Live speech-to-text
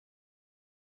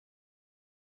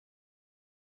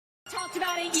Talked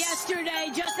about it yesterday,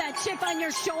 just that chip on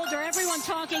your shoulder. Everyone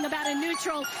talking about a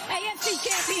neutral AFC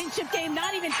championship game,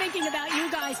 not even thinking about you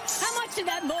guys. How much did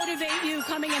that motivate you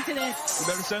coming into this? You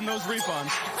better send those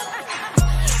refunds.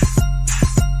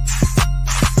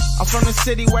 I'm from the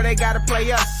city where they gotta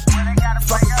play us.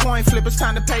 Fuck a coin flip, it's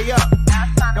time to pay up.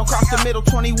 Don't cross the middle,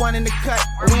 21 in the cut.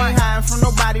 We ain't hiding from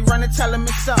nobody, run and tell them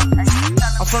it's up.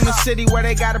 I'm from the city where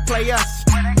they gotta play us.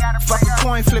 Fuck a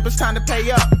coin flip, it's time to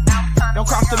pay up. Don't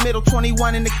cross the middle,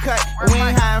 21 in the cut. We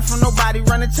ain't hiding from nobody,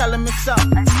 run and tell them it's up.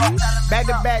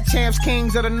 Back-to-back champs,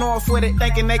 kings of the north with it.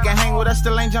 Thinking they can hang with us,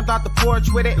 still ain't jumped out the porch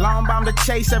with it. Long bomb to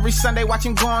chase every Sunday, watch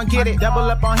him go and get it. Double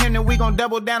up on him, then we gon'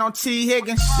 double down on T.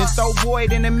 Higgins. Then throw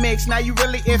Boyd in the mix, now you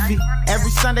really iffy.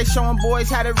 Every Sunday showing boys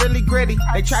how to really gritty.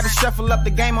 They try to shuffle up the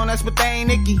game on us, but they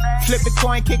ain't icky. Flip the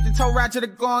coin, kick the toe, Roger to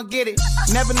go and get it.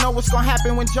 Never know what's gonna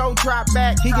happen when Joe drop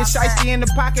back. He get shiesty in the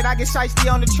pocket, I get shiesty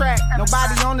on the track.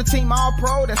 Nobody on the team all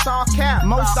pro, that's all cap.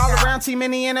 Most all around team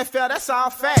in the NFL, that's all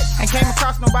fact. Ain't came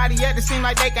across nobody yet that seem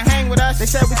like they can hang with us. They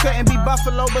said we couldn't be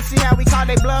Buffalo, but see how we call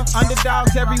they bluff.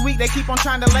 Underdogs every week, they keep on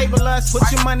trying to label us. Put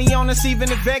your money on us,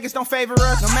 even if Vegas don't favor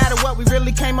us. No matter what, we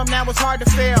really came up, now it's hard to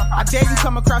fail. I dare you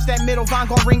come across that middle, Von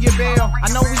gon' ring your bell.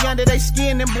 I know we under they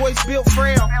skin, them boys built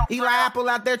frail. Eli Apple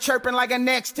out there chirping like a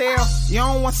next tail. You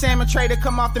don't want Salmon Trey to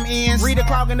come off them ends. Rita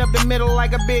clogging up the middle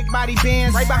like a big body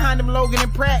Benz. Right behind them Logan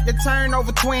and Pratt, the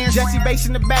turnover twins. Jesse Bates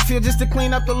in the backfield just to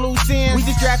clean up the loose ends. We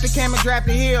just drafted Cam and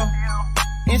drafted Hill.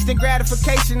 Instant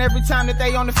gratification every time that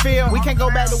they on the field. We can't go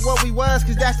back to what we was,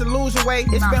 cause that's the loser way.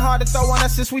 It's been hard to throw on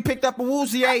us since we picked up a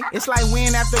Woozier. It's like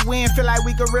win after win, feel like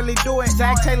we could really do it.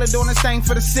 Zach Taylor doing the same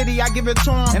for the city, I give it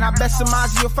to him. And I bet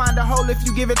Samaji will find a hole if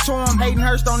you give it to him. Hayden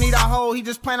Hurst don't need a hole, he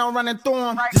just plan on running through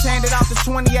him. Just hand it off to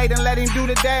 28 and let him do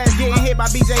the dash. Getting hit by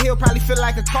BJ Hill probably feel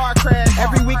like a car crash.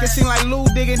 Every week it seem like Lou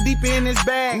digging deeper in his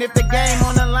bag. And if the game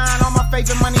on the line, on my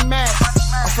favorite money match.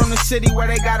 I'm from the city where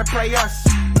they gotta play us.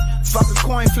 Fuck a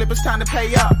coin flip, it's time to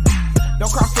pay up.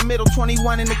 Don't cross the middle,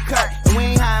 21 in the cut. And we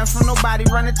ain't hiding from nobody,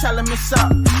 run and tell them it's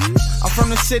up. I'm from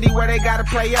the city where they gotta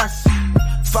play us.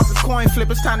 Fuck a coin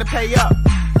flip, it's time to pay up.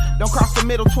 Don't cross the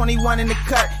middle, 21 in the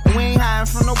cut. And we ain't hiding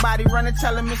from nobody, run and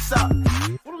tell them it's up.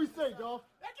 What do we say, dog?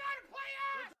 They gotta play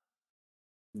us!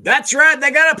 That's right,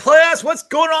 they gotta play us. What's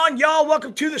going on, y'all?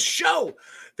 Welcome to the show.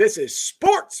 This is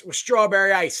Sports with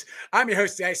Strawberry Ice. I'm your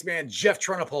host, the Iceman, Jeff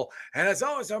Trunapole. And as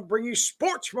always, I'm bringing you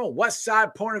sports from a West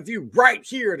Side point of view right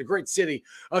here in the great city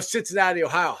of Cincinnati,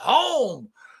 Ohio, home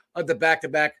of the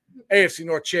back-to-back AFC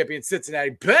North champion Cincinnati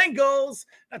Bengals.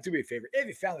 Not to be a favorite. If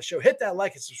you found the show, hit that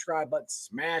like and subscribe button.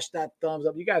 Smash that thumbs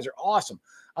up. You guys are awesome.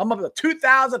 I'm up to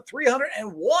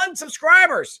 2,301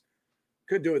 subscribers.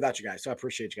 Couldn't do it without you guys, so I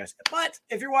appreciate you guys. But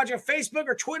if you're watching on Facebook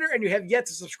or Twitter and you have yet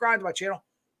to subscribe to my channel,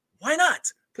 why not?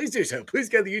 Please do so. Please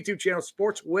go to the YouTube channel,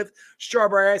 Sports with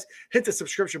Strawberry Ice. Hit the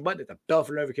subscription button, hit the bell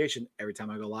for notification. Every time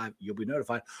I go live, you'll be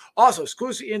notified. Also,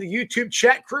 exclusively in the YouTube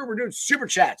chat crew, we're doing super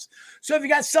chats. So if you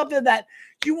got something that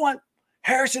you want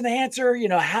Harrison to answer, you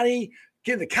know, how to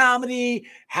get the comedy,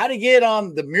 how to get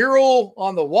on the mural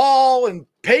on the wall and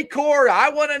Paycor,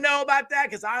 I want to know about that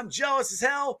because I'm jealous as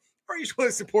hell. Or you just want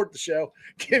to support the show,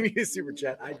 give me a super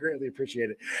chat. I greatly appreciate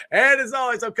it. And as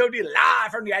always, I'm coming to you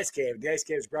live from the Ice Cave. The Ice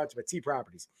Cave is brought to you by T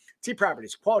Properties. T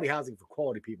Properties, quality housing for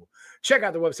quality people. Check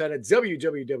out their website at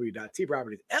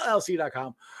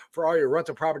www.tpropertiesllc.com for all your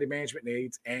rental property management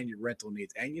needs and your rental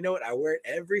needs. And you know what? I wear it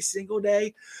every single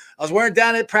day. I was wearing it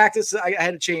down at practice. I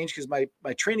had to change because my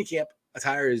training camp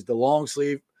attire is the long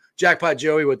sleeve Jackpot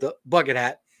Joey with the bucket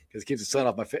hat, because it keeps the sun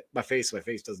off my face so my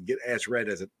face doesn't get as red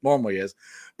as it normally is.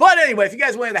 But anyway, if you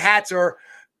guys want the hats or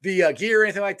the gear or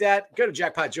anything like that, go to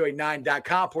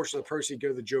jackpotjoey9.com. Portion of the proceeds go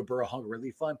to the Joe Burrow Hunger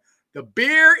Relief Fund. The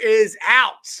beer is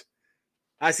out.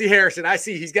 I see Harrison. I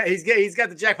see he's got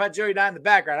the Jackpot Joey 9 in the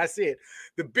background. I see it.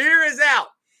 The beer is out.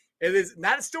 It is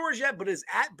not in stores yet, but it's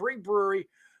at Brink Brewery.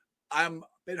 I'm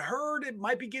been heard it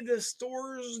might be getting to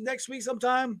stores next week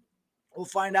sometime. We'll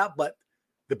find out, but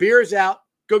the beer is out.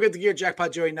 Go get the gear,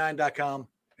 jackpotjoey9.com,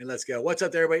 and let's go. What's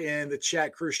up to everybody in the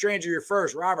chat crew? Stranger, you're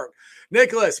first. Robert,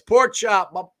 Nicholas, Pork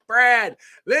Chop, Brad,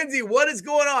 Lindsay, what is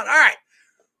going on? All right.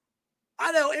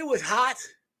 I know it was hot.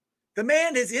 The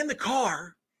man is in the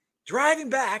car driving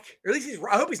back, or at least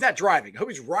I hope he's not driving. I hope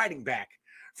he's riding back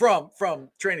from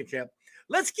training camp.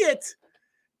 Let's get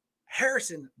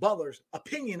Harrison Butler's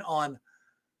opinion on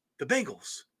the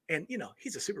Bengals. And, you know,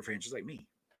 he's a super fan just like me.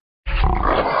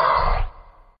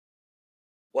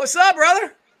 What's up,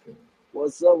 brother?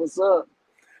 What's up? What's up?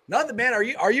 Nothing, man.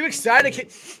 Are you excited?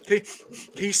 Can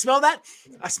you smell that?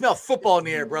 I smell football in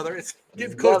the air, brother. It's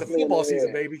getting close to football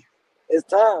season, baby. It's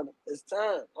time. It's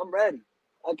time. I'm ready.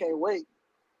 I can't wait.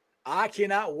 I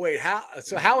cannot wait. How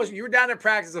was you were down in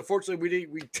practice? Unfortunately,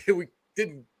 we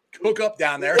didn't hook up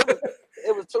down there.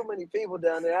 It was too many people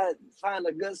down there. I had to find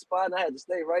a good spot and I had to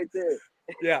stay right there.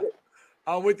 Yeah,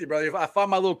 I'm with you, brother. If I find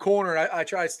my little corner, I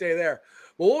try to stay there.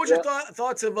 Well, what was your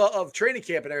thoughts of training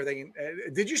camp and everything?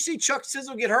 Did you see Chuck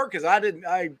Sizzle get hurt? Because I didn't.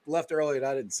 I left early and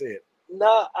I didn't see it.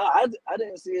 No, I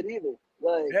didn't see it either.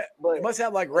 But it must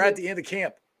have right at the end of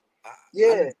camp.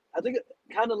 I think it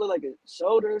kind of looked like a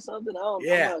shoulder or something. I'm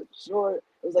not sure. It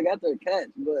was after a catch,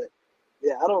 but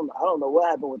yeah, I don't know what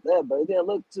happened with that. But it didn't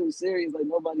look too serious.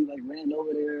 Nobody ran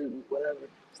over there and whatever.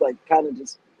 It's kind of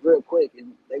just real quick,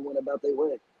 and they went about their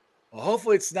way. Well,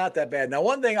 hopefully it's not that bad. Now,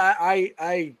 one thing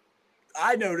I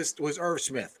noticed was Irv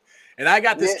Smith, and I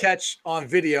got this catch on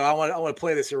video. I want to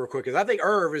play this here real quick because I think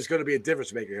Irv is going to be a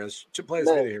difference maker. Let's play this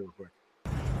video here real quick.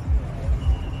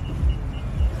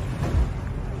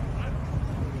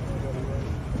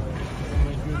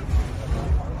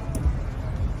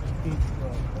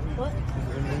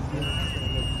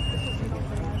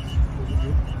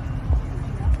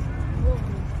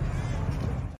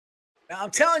 Now,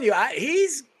 I'm telling you,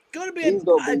 he's going to be he's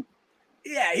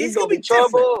going to be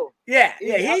trouble. Yeah,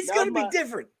 he's going to be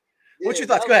different. What's your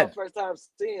thoughts? Go ahead. First time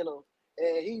seeing him,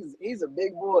 and he's a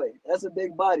big boy. That's a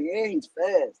big body, and he's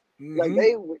fast.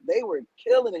 Mm-hmm. They were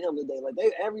killing him today.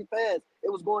 Every pass, it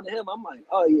was going to him. I'm like,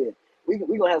 oh yeah, we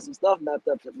gonna have some stuff mapped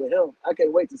up with him. I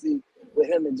can't wait to see what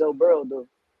him and Joe Burrow do.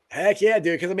 Heck yeah,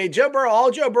 dude. Because Joe Burrow,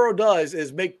 all Joe Burrow does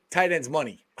is make tight ends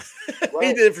money. Right.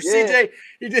 He did it for CJ.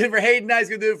 He did it for Hayden. Now he's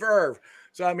gonna do it for Irv.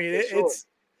 So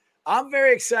I'm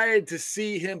very excited to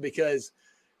see him because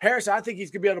Harrison, I think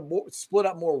he's gonna be able to split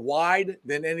up more wide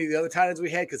than any of the other tight ends we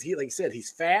had because like you said,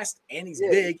 he's fast and he's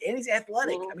big and he's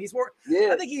athletic. Mm-hmm. He's more. Yeah.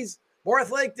 I think he's more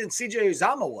athletic than CJ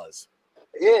Uzomah was.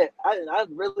 Yeah, I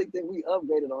really think we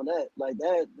upgraded on that.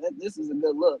 That this is a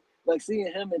good look.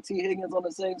 Seeing him and T. Higgins on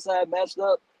the same side matched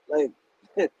up,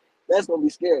 that's gonna be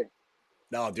scary.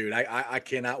 No, dude, I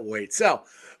cannot wait. So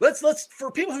let's for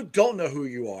people who don't know who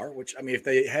you are, which if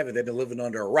they haven't, they've been living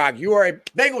under a rock. You are a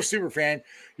Bengals super fan.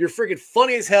 You're freaking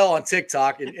funny as hell on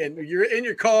TikTok, and you're in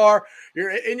your car,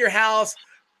 you're in your house,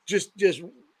 just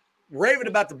raving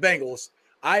about the Bengals.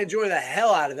 I enjoy the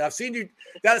hell out of it. I've seen you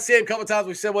down at stadium a couple of times.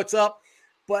 We said what's up,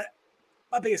 but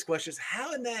my biggest question is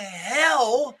how in the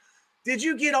hell did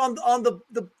you get on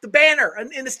the banner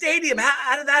in the stadium?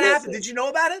 How did that happen? Did you know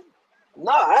about it?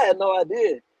 No, I had no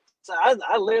idea. So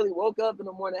I literally woke up in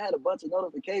the morning, had a bunch of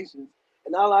notifications,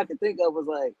 and all I could think of was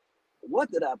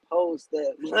what did I post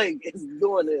that is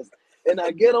doing this? And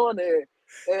I get on there,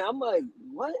 and I'm like,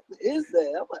 what is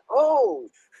that? I'm like, oh,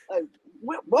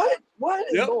 what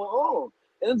is going on?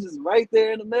 And it's just right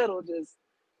there in the middle, just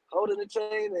holding the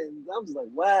chain, and I'm just like,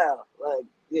 wow,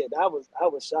 I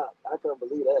was shocked. I couldn't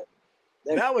believe that.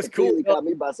 That was cool. Got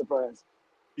me by surprise.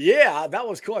 Yeah, that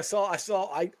was cool.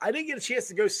 I didn't get a chance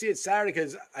to go see it Saturday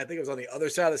because I think it was on the other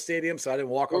side of the stadium, so I didn't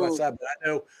walk on that side.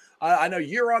 But I know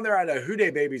you're on there. I know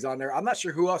Houday Baby's on there. I'm not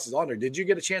sure who else is on there. Did you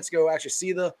get a chance to go actually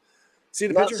see the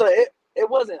picture? So it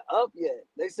wasn't up yet.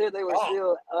 They said they were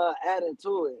still adding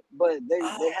to it, but they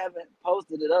haven't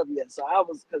posted it up yet. So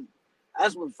because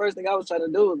that's the first thing I was trying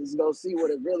to do was go see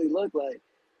what it really looked like.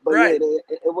 But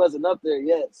it wasn't up there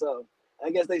yet. So I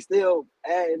guess they still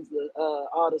adding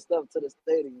all the stuff to the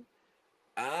stadium.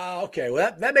 Okay.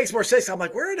 Well, that makes more sense. I'm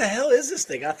like, where the hell is this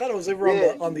thing? I thought it was over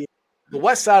on the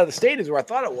west side of the stadium is where I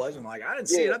thought it was. I'm like, I didn't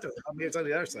see it up there. I mean, it's on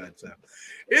the other side. So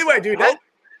anyway, dude,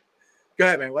 go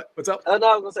ahead, man. What's up? No, I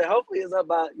was gonna say hopefully it's up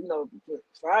by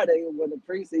Friday when the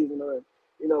preseason or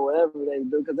whatever they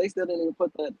do because they still didn't even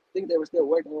put that. I think they were still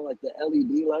working on the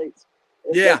LED lights.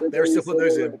 Yeah, they were still putting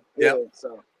those in. Yeah,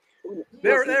 so.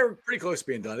 They're pretty close to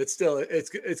being done. It's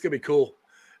gonna be cool.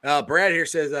 Brad here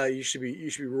says you should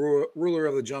be ruler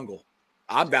of the jungle.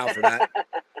 I'm down for that.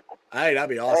 Hey, that'd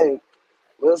be awesome. Hey,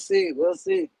 we'll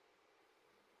see.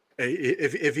 Hey,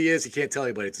 if he is, he can't tell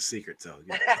anybody. It's a secret. So.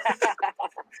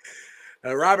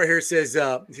 Yeah. Robert here says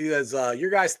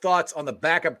your guys' thoughts on the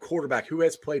backup quarterback who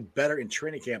has played better in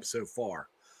training camp so far.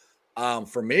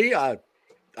 For me, I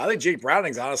think Jake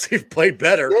Browning's honestly played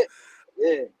better.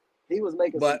 Yeah. He was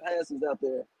making some passes out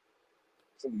there.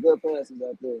 Some good passes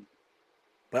out there.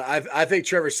 But I think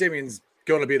Trevor Siemian's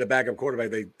going to be the backup quarterback.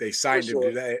 They signed him to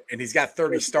do that. And he's got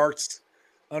 30 starts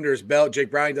under his belt. Jake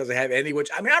Browning doesn't have any, which,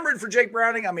 I'm rooting for Jake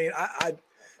Browning.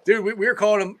 Dude, we were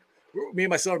calling him, me and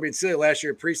my son were being silly last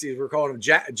year in preseason. We were calling him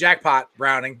Jackpot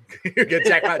Browning. You get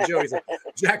Jackpot Joe. He's like,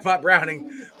 Jackpot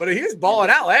Browning. But he was balling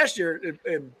out last year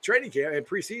in training camp and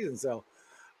preseason. So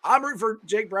I'm rooting for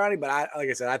Jake Browning, but like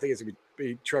I said, I think it's going to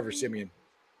be Trevor Siemian.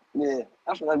 Yeah,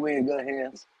 I feel like we're in good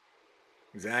hands.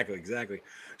 Exactly.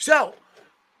 So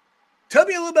Tell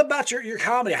me a little bit about your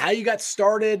comedy, how you got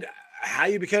started, how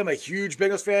you became a huge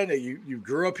Bengals fan, that you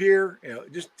grew up here.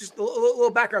 Just a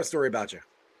little background story about you.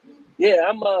 Yeah,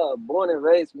 I'm born and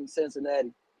raised in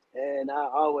Cincinnati, and I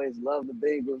always loved the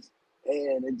Bengals.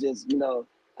 And it just,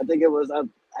 I think I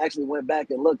actually went back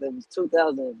and looked. It was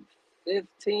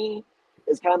 2015.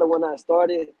 It's kind of when I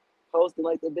started posting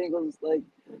like the Bengals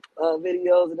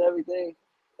videos and everything.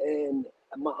 And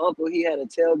my uncle, he had a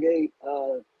tailgate.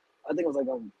 I think it was like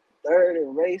on 3rd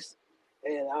and Race,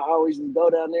 and I always just go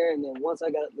down there. And then once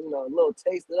I got a little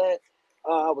taste of that,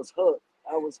 I was hooked.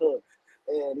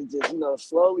 And it just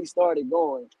slowly started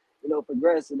going,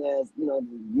 progressing as the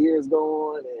years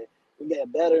go on, and we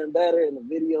got better and better, and the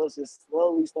videos just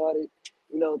slowly started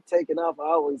taking off. I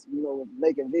always was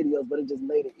making videos, but it just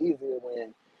made it easier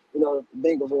when the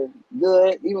Bengals were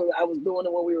good. Even I was doing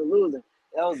it when we were losing.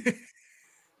 That was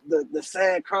the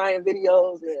sad crying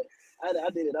videos. Yeah, I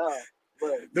did it all.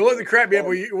 But the ones that crap me up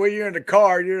when you're in the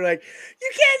car and you're like,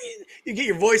 you get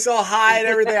your voice all high and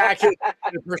everything. I can't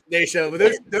impersonation, but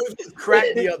those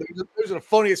crack me up. Those are the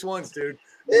funniest ones, dude.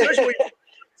 Especially when you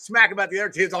smack about the other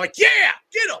teams. I'm like, yeah,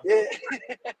 get them. Yeah.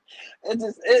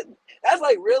 That's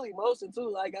like real emotion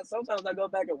too. Like sometimes I go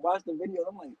back and watch the video.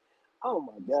 I'm like, oh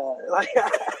my god. Like,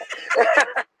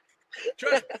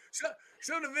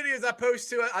 some of the videos I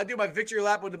post to, I do my victory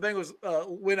lap when the Bengals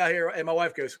win out here, and my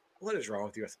wife goes, "What is wrong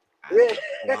with you?"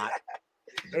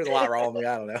 There's a lot wrong with me.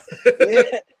 I don't know.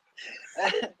 Yeah.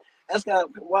 That's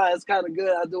why it's kind of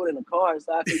good. I do it in the car,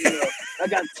 so I can, I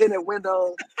got tinted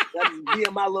windows. I just be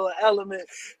in my little element.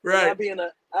 Right. I be in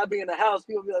the house.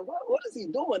 People be like, "What is he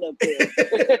doing up there?"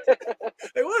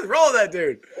 Hey, what is wrong with that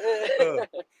dude?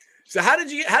 So how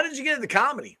did you get into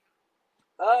comedy?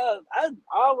 I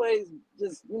always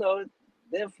just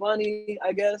been funny,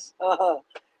 I guess.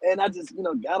 And I just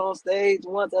got on stage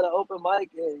once at an open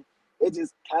mic, and it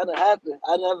just kind of happened.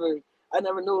 I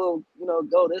never knew it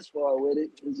would go this far with it.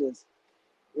 It's just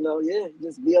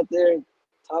just be up there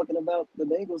talking about the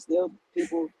Bengals. Still,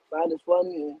 people find it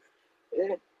funny,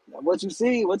 and what you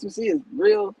see is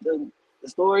real. The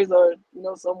stories are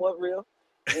somewhat real.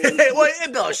 And, well,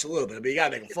 embellish a little bit, but you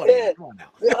gotta make it funny. Yeah. Come on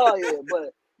now. Oh yeah,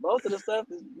 but most of the stuff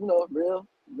is real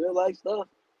life stuff.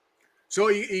 So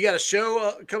you got a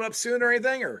show coming up soon or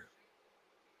anything, or?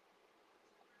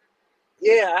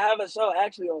 Yeah, I have a show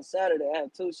actually on Saturday. I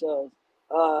have 2 shows.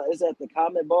 It's at the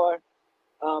Comment Bar.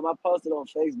 I posted on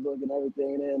Facebook and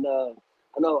everything. And I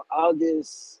know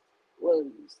August,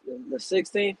 the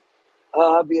 16th,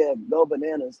 I'll be at Go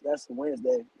Bananas. That's the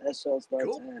Wednesday. That show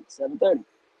starts at 7:30.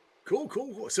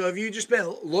 Cool. So have you just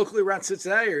been locally around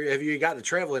Cincinnati, or have you gotten to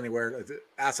travel anywhere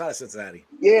outside of Cincinnati?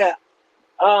 Yeah.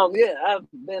 I've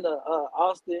been to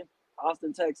Austin,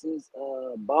 Texas,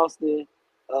 Boston,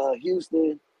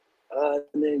 Houston, and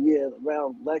then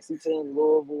around Lexington,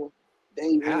 Louisville,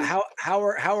 Dayton. How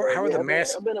are the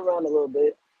mass? I've been around a little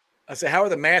bit. I say, how are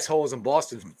the mass holes in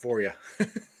Boston for you?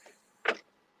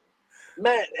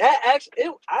 Man, I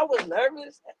was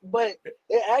nervous, but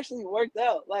it actually worked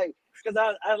out. Like, because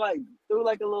I like threw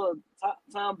like a little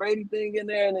Tom Brady thing in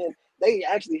there, and then they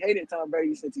actually hated Tom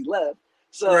Brady since he left,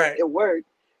 so It worked.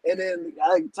 And then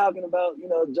talking about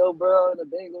Joe Burrow and the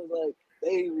Bengals, like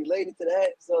they related to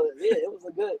that. So yeah, it was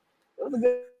a good.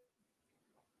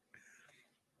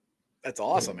 That's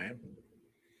awesome, man.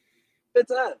 Good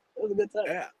time. It was a good time.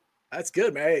 Yeah, that's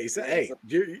good, man. You said, hey,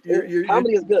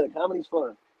 comedy is good. Comedy's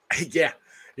fun. Yeah,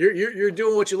 you're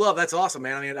doing what you love. That's awesome,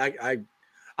 man. I mean,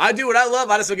 I do what I love.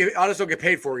 I just don't get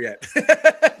paid for it yet.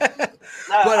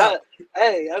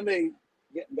 Hey, I mean,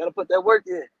 gotta put that work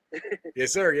in.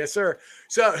 Yes, sir.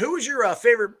 So, who was your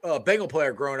favorite Bengal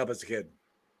player growing up as a kid?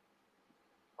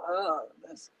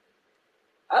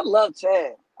 I love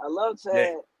Chad.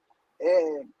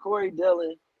 And Corey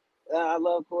Dillon. I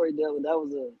love Corey Dillon. That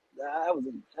was a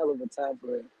hell of a time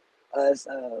for us.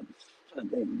 I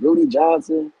think Rudy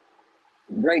Johnson,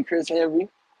 great Chris Henry.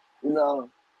 I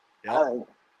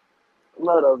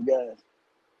love those guys.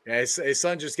 Yeah, his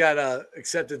son just got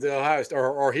accepted to Ohio State,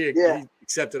 or he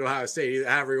accepted Ohio State,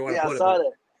 however you want to put it. I saw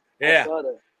that. Yeah. I saw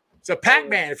that. So,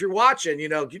 Pac-Man, if you're watching,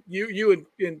 you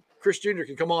and Chris Jr.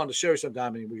 can come on the show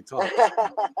sometime and we can talk.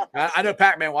 I know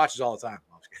Pac-Man watches all the time.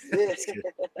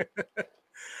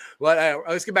 But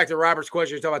let's get back to Robert's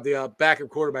question. You're talking about the backup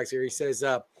quarterbacks here. He says,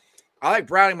 I like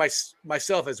Browning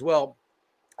myself as well.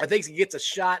 I think he gets a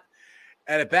shot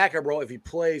at a backup role if he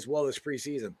plays well this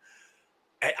preseason.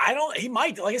 He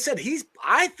might, like I said,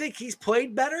 I think he's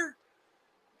played better,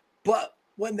 but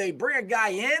when they bring a guy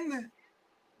in,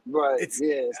 right. It's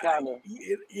kind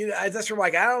of, that's from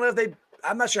like, I don't know if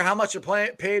I'm not sure how much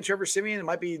they're paying Trevor Siemian. It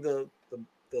might be the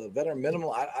veteran minimum.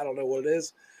 I don't know what it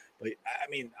is, But I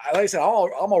mean, like I said,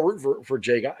 I'm a root for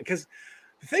Jake because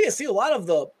the thing is, see, a lot of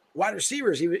the wide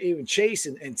receivers, even Chase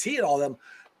and T and all them,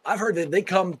 I've heard that they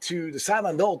come to the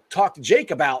sideline, they'll talk to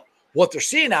Jake about what they're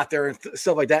seeing out there and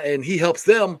stuff like that, and he helps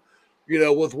them,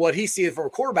 with what he's seeing from a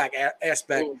quarterback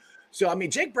aspect. So, I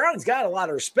mean, Jake Browning's got a lot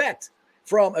of respect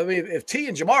from. I mean, if T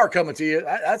and Jamar are coming to you,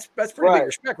 that's pretty big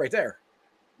respect right there.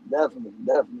 Definitely.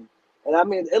 And I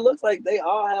mean, it looks like they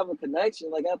all have a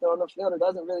connection. Like out there on the field, it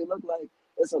doesn't really look like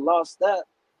it's a lost step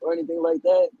or anything like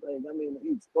that. Like, I mean,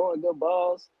 he's throwing good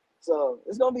balls, so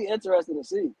it's gonna be interesting to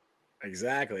see.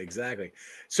 Exactly.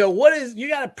 So, you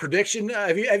got a prediction?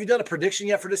 Have you done a prediction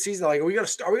yet for this season? Like, are we gonna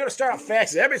start out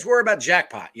fast? Everybody's worried about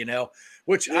jackpot,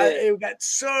 which it got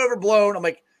so overblown. I'm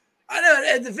like, I know,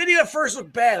 and the video at first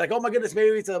looked bad. Like, oh my goodness,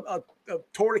 maybe it's a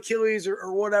torn Achilles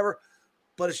or whatever,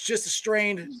 but it's just a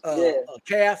strained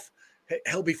calf.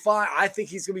 He'll be fine. I think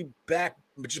he's gonna be back,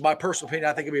 which is my personal opinion.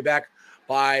 I think he'll be back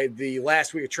by the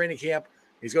last week of training camp.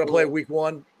 He's gonna play week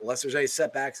 1, unless there's any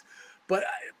setbacks. But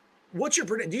what's your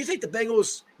prediction? Do you think the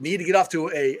Bengals need to get off to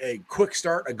a quick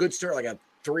start, a good start, like a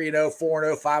 3-0,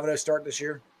 4-0, 5-0 start this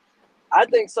year? I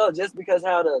think so, just because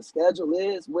how the schedule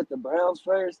is with the Browns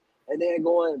first and then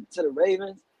going to the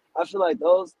Ravens. I feel like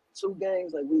those 2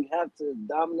 games, like, we have to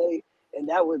dominate, and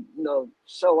that would,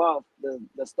 show off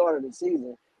the start of the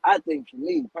season. I think for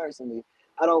me personally,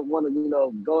 I don't want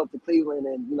to, go up to Cleveland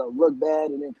and, look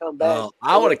bad and then come back. Oh,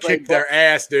 I want to kick their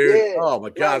ass, dude. Yeah, oh my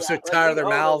God, I'm so tired of their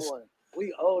mouths.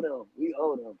 We owe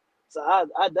them. So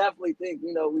I definitely think,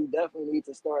 we definitely need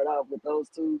to start off with those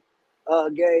 2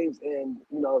 games. And,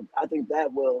 I think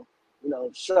that will,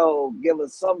 give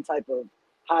us some type of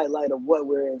highlight of what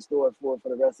we're in store for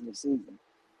the rest of the season.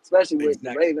 Especially with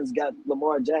the Ravens got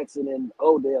Lamar Jackson and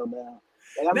Odell now.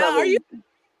 Like,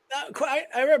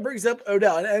 I remember brings up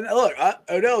Odell. And look,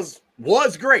 Odell's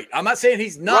was great. I'm not saying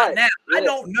he's not now. I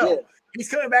don't know. Yeah. He's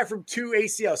coming back from 2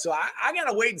 ACL. So I got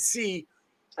to wait and see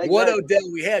what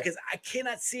Odell we have, because I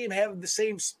cannot see him having the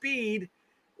same speed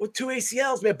with 2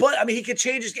 ACLs, man. But, I mean, he could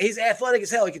change he's athletic as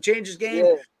hell. He could change his game,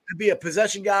 could be a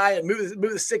possession guy and move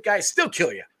the sick guy, still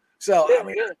kill you. So, I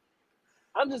mean.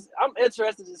 I'm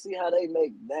interested to see how they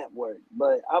make that work.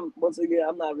 But I'm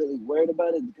not really worried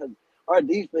about it, because our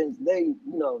defense, they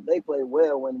play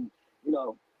well when,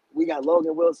 we got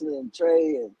Logan Wilson and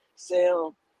Trey and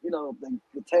Sam, they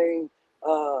contain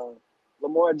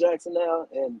Lamar Jackson now,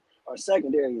 and our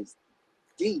secondary is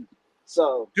deep.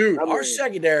 So, dude, our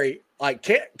secondary, like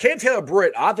Cam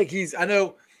Taylor-Britt, I think I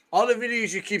know all the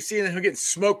videos you keep seeing him getting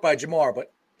smoked by Jamar,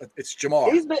 but it's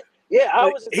Jamar.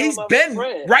 He's been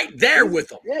right there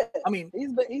with him. Yeah, I mean,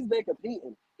 he's been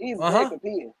competing. He's been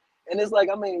competing, and it's like,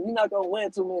 I mean, you're not gonna win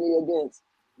too many against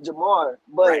Jamar,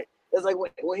 but it's like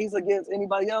when he's against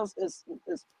anybody else, it's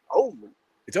over.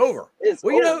 It's over. It's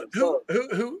over.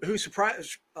 Who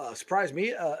surprised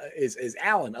me is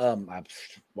Allen.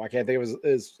 Why can't I think of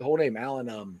his whole name?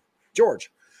 Allen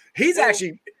George. He's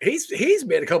actually he's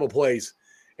made a couple plays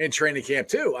in training camp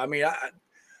too. I mean,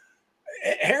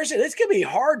 Harrison, it's gonna be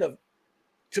hard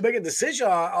to make a decision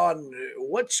on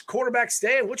which quarterback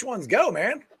stay and which ones go,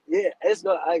 man. Yeah,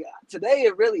 today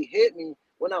it really hit me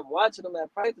when I'm watching them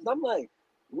at practice. I'm like,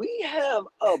 we have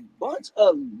a bunch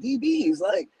of DBs.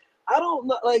 Like, I don't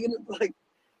know, I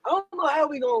don't know how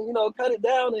we gonna, cut it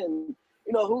down and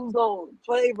who's gonna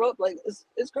play, bro. Like,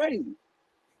 it's crazy.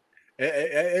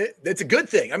 It's a good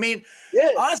thing. I mean,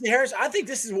 honestly, Harris, I think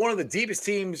this is one of the deepest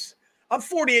teams. I'm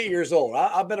 48 years old.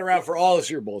 I've been around for all the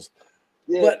Super Bowls.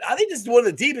 Yeah. But I think this is one of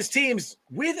the deepest teams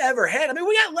we've ever had. I mean,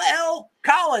 we got L.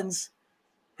 Collins,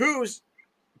 who's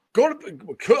going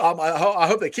to – I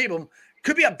hope they keep him –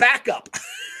 could be a backup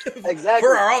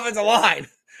for our offensive line.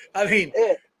 I mean,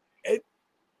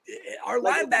 our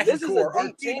linebacking core, our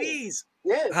DBs.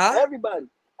 Yeah, everybody.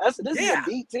 This is a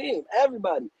deep team.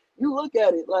 Everybody. You look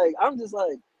at it, like, I'm just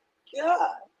like,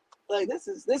 God, like, this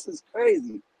is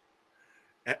crazy.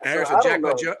 Harrison,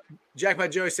 Jack my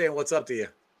Joey saying, "What's up to you?"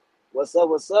 What's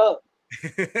up?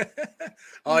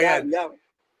 Oh yeah. Yep.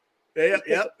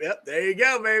 There you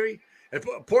go, baby. And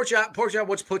Porch out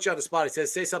wants to put you on the spot. He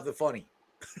says, "Say something funny,"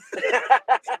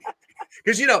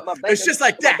 because it's just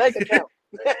like that. Bank account.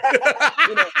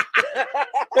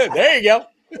 There you go.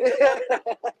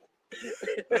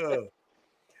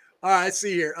 All right, let's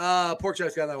see here. Pork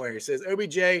Chop's got that way. He says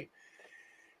OBJ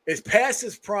is past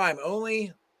his prime.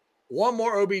 Only one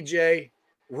more OBJ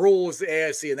rules the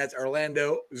AFC, and that's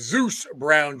Orlando Zeus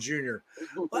Brown Jr.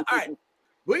 All right,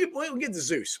 we get to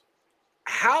Zeus.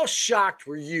 How shocked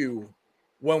were you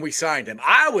when we signed him?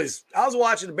 I was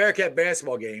watching the Bearcat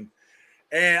basketball game,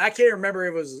 And I can't remember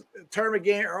if it was a tournament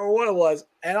game or what it was.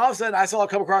 And all of a sudden, I saw it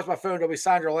come across my phone that we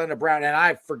signed Orlando Brown, and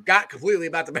I forgot completely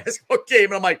about the basketball game.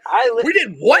 And I'm like, we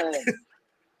did what?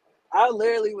 I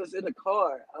literally was in the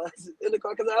car. I was in the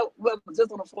car because I was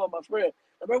just on the phone with my friend.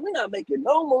 I'm like, we're not making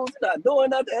no moves. We're not doing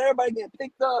nothing. Everybody getting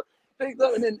picked up.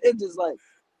 And then it just like,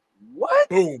 what?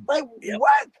 Boom. Like,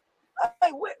 what?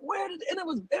 Like, where did, and it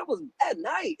was at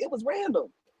night. It was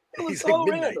random. It was so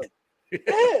random.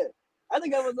 Yeah. I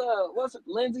think I was what's it,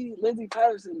 Lindsey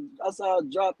Patterson. I saw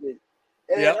drop it,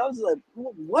 and I was like,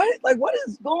 "What? Like, what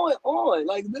is going on?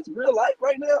 Like, is this real life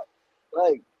right now?"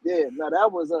 Like, yeah, no, that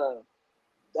was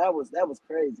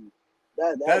crazy.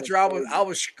 That's where I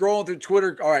was scrolling through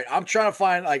Twitter. All right, I'm trying to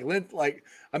find like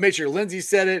I made sure Lindsey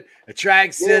said it,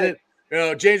 Trag said it, you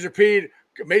know, James repeated,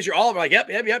 made sure all of them like, yep.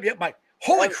 Like,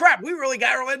 holy crap, we really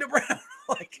got Orlando Brown.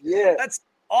 Like, that's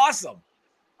awesome.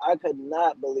 I could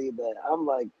not believe that. I'm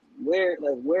like, where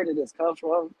did this come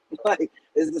from? Like,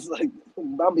 is this like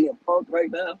I'm being punked right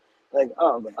now? Like,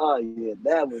 oh yeah,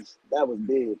 that was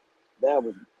big. That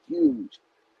was huge.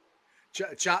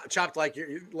 Chopped like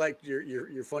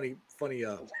your funny point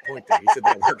there. He said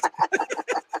that worked.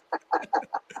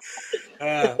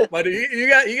 But you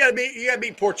gotta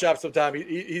meet Pork Chop sometime.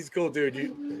 He's a cool dude.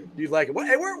 You like it.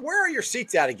 Hey, where are your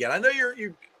seats at again? I know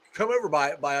you come over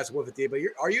by us 158, but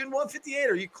are you in 158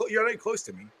 or you're not close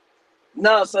to me?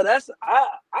 No, so that's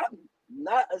I'm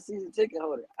not a season ticket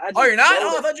holder. You're not?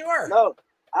 Oh, I thought you were. No,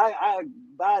 I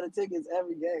buy the tickets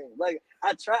every game. Like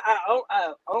I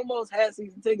almost had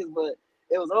season tickets, but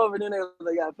it was over. Then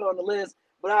they got put on the list.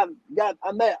 But I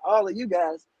met all of you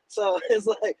guys, so it's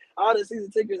like all the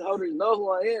season ticket holders know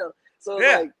who I am. So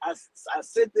like I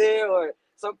sit there, or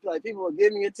some like people will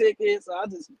give me a ticket, so I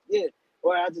just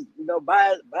or I just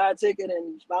buy a ticket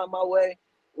and find my way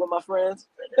with my friends.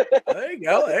 There you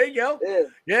go.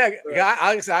 Yeah.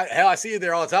 I see you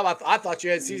there all the time. I thought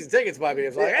you had season tickets by me.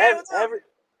 It's like, hey, what's up?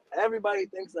 Everybody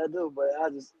thinks I do, but I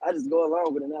just go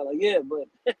along with it now. Like, but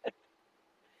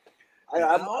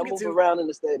I move around in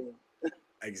the stadium.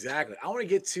 Exactly. I want to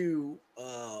get to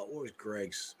what was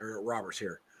Greg's or Robert's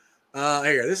here.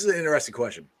 Here, this is an interesting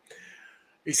question.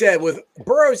 He said, with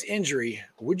Burrow's injury,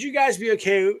 would you guys be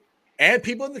okay? And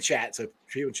people in the chat, so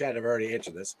people in the chat have already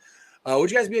answered this.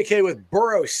 Would you guys be okay with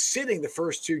Burrow sitting the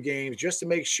first two games just to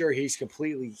make sure he's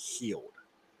completely healed?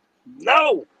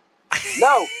 No.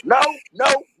 Joe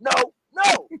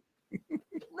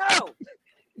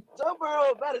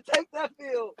Burrow better take that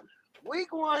field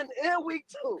week 1 and week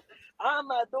 2. I'm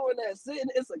not doing that sitting.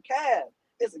 It's a calf.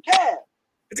 It's a calf.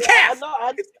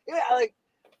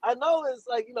 I know it's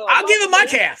like, I'll give him my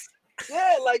calf.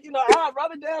 Yeah, like, I'll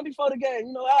rub it down before the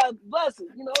game. I'll bless it,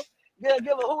 give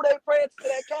a who they praying to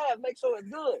that calf, make sure it's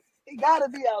good. He got to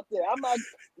be out there.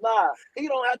 He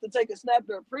don't have to take a snap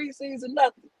during preseason,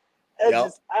 nothing.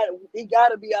 He got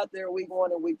to be out there week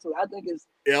 1 and week 2. I think it's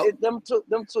them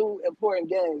two important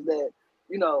games that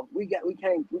we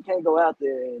can't go out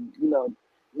there and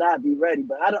not be ready.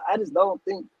 But I just don't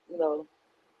think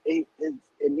it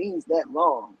needs that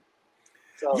long.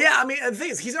 So I mean, the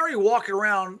thing is, he's already walking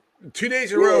around 2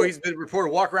 days in a row. He's been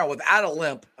reported walking around without a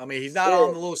limp. I mean, he's not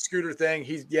on the little scooter thing.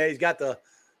 He's got the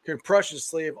compression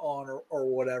sleeve on or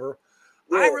whatever.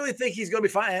 I really think he's going to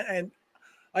be fine. And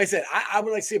like I said, I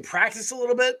would like to see him practice a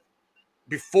little bit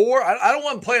before. I don't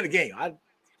want him playing the game.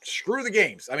 Screw the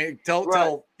games. I mean,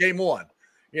 till game 1.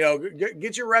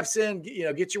 Get your reps in.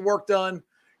 Get your work done.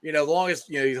 As long as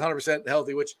he's 100%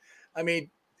 healthy. Which, I mean,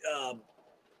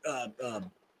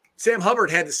 Sam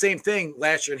Hubbard had the same thing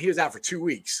last year, and he was out for 2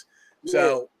 weeks.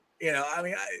 So I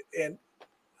mean, and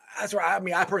that's why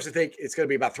I personally think it's going to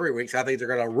be about 3 weeks. I think they're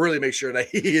going to really make sure that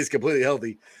he is completely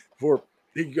healthy before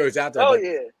he goes out there.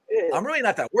 I'm really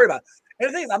not that worried about it. And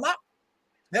the thing is, I'm not.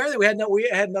 Everything we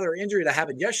had another injury that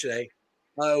happened yesterday.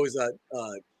 It was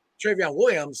Travion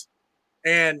Williams,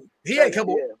 and he had a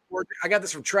couple. I got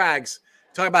this from Trags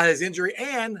talking about his injury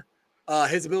and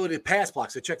his ability to pass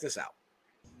block. So check this out.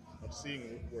 Of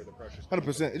seeing where the pressure's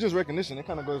 100%. It's just recognition. It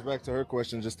kind of goes back to her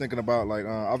question, just thinking about like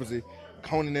obviously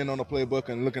honing in on the playbook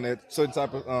and looking at certain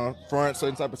type of front,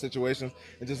 certain type of situations,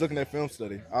 and just looking at film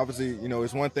study. Obviously,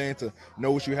 it's one thing to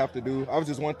know what you have to do.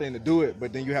 Obviously, it's one thing to do it,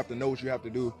 but then you have to know what you have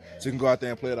to do so you can go out there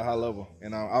and play at a high level.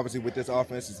 And obviously, with this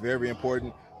offense, it's very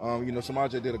important.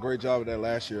 Samaje did a great job of that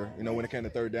last year. When it came to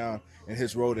third down and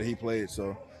his role that he played.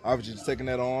 So obviously, just taking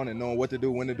that on and knowing what to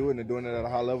do, when to do it, and doing it at a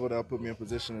high level, that'll put me in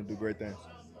position to do great things.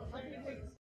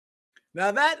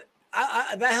 Now that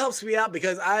helps me out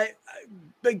because I've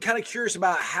been kind of curious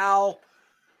about how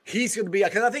he's going to be,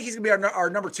 because I think he's going to be our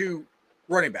number 2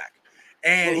 running back,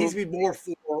 and he's going to be more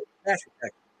for pass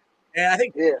protection. And I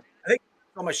think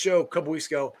on my show a couple weeks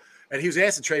ago, and he was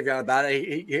asking Travion about it.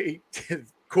 He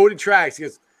quoting tracks. He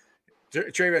goes,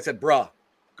 Travion said, "Bruh,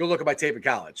 go look at my tape in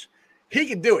college." He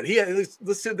can do it. He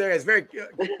listen there. It's very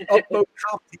upmost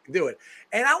confident he can do it.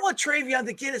 And I want Travion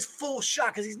to get his full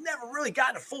shot because he's never really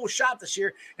gotten a full shot this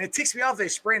year. And it ticks me off that he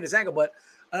sprained his ankle. But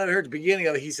I heard at the beginning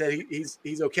of it, he said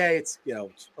he's okay. It's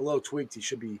it's a little tweaked. He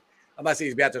should be. I'm not saying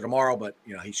he's be out there tomorrow, but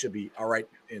he should be all right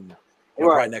in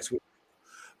probably next week.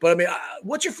 But I mean,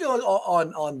 what's your feeling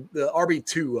on the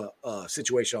RB2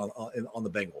 situation on the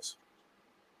Bengals?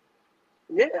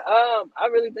 Yeah, I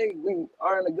really think we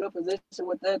are in a good position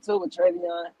with that too with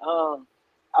Travion.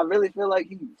 I really feel like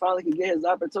he finally can get his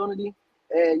opportunity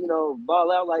and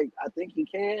ball out like I think he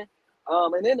can.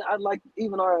 And then I like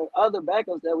even our other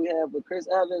backups that we have with Chris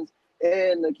Evans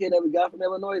and the kid that we got from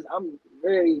Illinois. I'm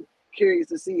very curious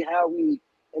to see how we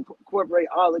incorporate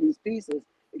all of these pieces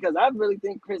because I really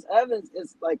think Chris Evans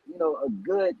is like a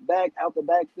good back out the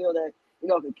backfield that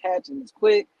can catch and is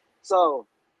quick. So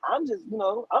I'm just,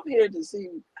 I'm here to see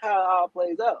how it all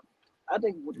plays out. I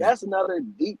think that's another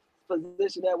deep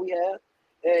position that we have.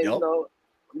 And,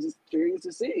 I'm just curious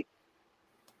to see.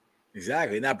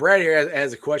 Exactly. Now, Brad here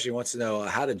has a question. He wants to know,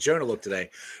 how did Jonah look today?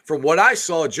 From what I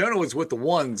saw, Jonah was with the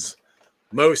ones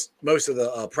most of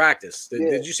the practice.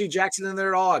 Did you see Jackson in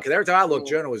there at all? Because every time I looked,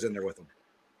 Jonah was in there with him.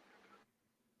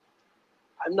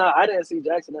 I didn't see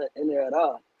Jackson in there at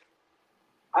all.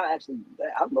 I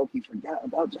low-key forgot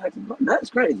about Jackson. That's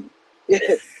crazy. Yeah,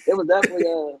 it was definitely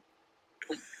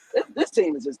this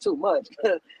team is just too much.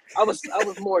 I was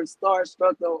more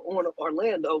starstruck on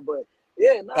Orlando, but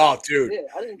dude,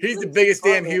 he's the biggest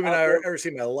damn human I've ever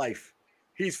seen in my life.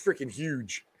 He's freaking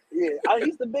huge. Yeah,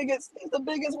 he's the biggest. He's the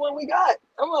biggest one we got.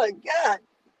 I'm like, God,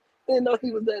 didn't know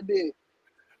he was that big.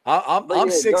 I'm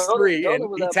 6'3",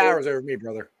 and he towers over me,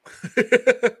 brother.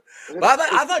 But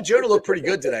I thought Jonah looked pretty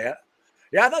good today.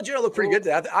 Yeah, I thought Jonah looked pretty good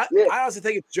today. I honestly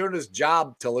think it's Jonah's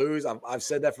job to lose. I've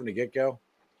said that from the get-go.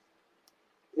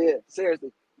 Yeah,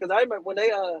 seriously. Because I remember when they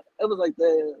it was like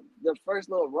the first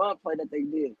little run play that they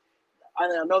did. I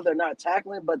know they're not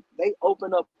tackling, but they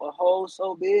opened up a hole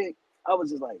so big. I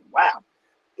was just like, wow.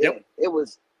 Yeah, it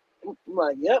was. I'm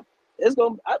like, yep.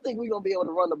 I think we're gonna be able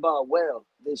to run the ball well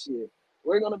this year.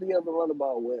 We're gonna be able to run the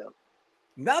ball well.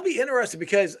 That'll be interesting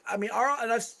because and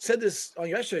I've said this on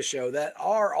yesterday's show that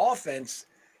our offense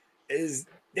they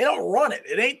don't run it.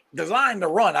 It ain't designed to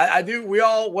run. We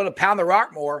all want to pound the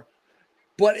rock more,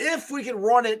 but if we can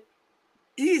run it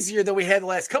easier than we had the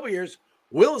last couple of years,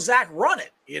 will Zach run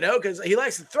it? Because he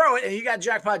likes to throw it, and you got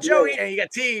Jackpot Joey, and you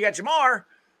got T, you got Jamar.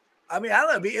 I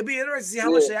don't know. It'd be interesting to see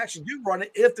how much they actually do run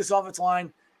it if this offensive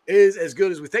line is as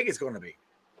good as we think it's going to be.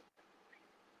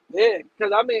 Yeah,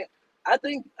 because I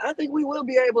think we will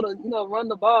be able to, run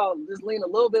the ball, just lean a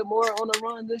little bit more on the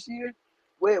run this year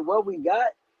with what we got.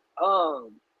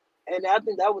 And I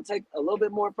think that would take a little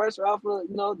bit more pressure off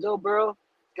of, Joe Burrow.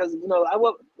 Because,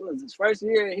 what was his first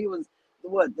year and he was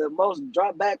the most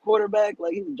drop back quarterback.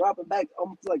 Like he was dropping back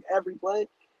almost like every play.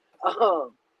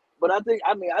 But I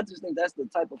just think that's the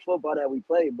type of football that we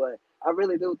play. But I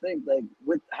really do think like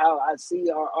with how I see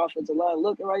our offensive line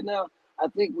looking right now, I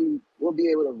think we will be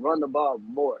able to run the ball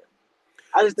more.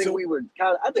 I just think we were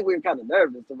kind of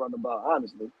nervous to run the ball,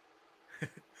 honestly.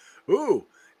 Ooh,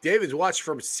 David's watching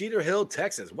from Cedar Hill,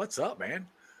 Texas. What's up, man?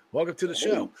 Welcome to the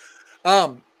show.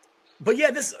 But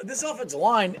yeah, this offensive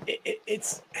line,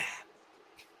 it's.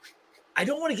 I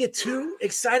don't want to get too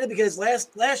excited because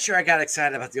last year I got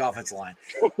excited about the offensive line,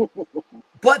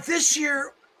 but this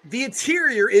year the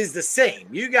interior is the same.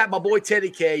 You got my boy Teddy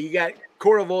K, you got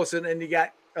Cordell Wilson, and you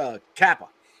got Kappa.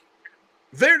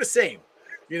 They're the same.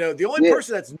 The only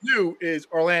person that's new is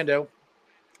Orlando.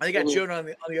 I think got Jonah on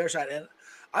the other side. And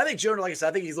I think Jonah, like I said,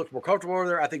 I think he's looking more comfortable over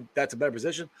there. I think that's a better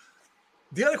position.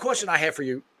 The other question I have for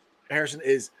you, Harrison,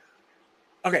 is,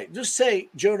 okay, just say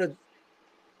Jonah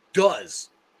does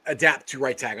adapt to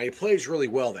right tackle. He plays really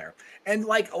well there. And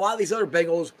like a lot of these other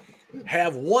Bengals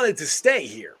have wanted to stay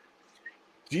here.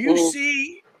 Do you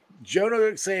see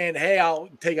Jonah saying, hey, I'll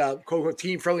take a quote-unquote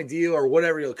team-friendly deal or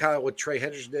whatever, kind of what Trey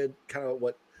Hendrickson did, kind of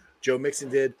what Joe Mixon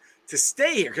did, to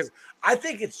stay here? Because I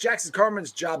think it's Jackson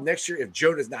Carman's job next year if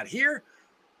Jonah's not here.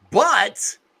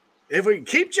 But if we can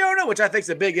keep Jonah, which I think is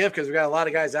a big if because we got a lot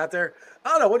of guys out there, I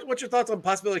don't know. What's your thoughts on the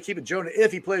possibility of keeping Jonah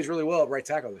if he plays really well at right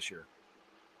tackle this year?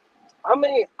 I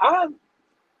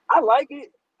like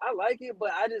it. I like it,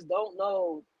 but I just don't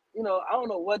know. I don't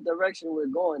know what direction we're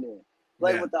going in,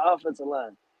 with the offensive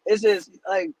line. It's just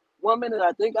like 1 minute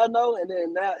I think I know, and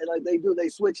then now they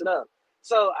switch it up.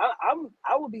 So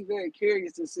I would be very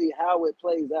curious to see how it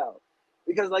plays out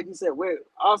because, like you said, we're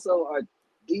also are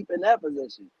deep in that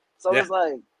position. So it's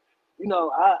like,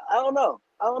 I don't know.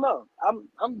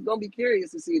 I'm gonna be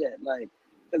curious to see that. Like,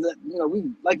 because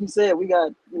we, like you said, we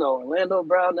got Orlando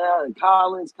Brown now and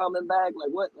Collins coming back.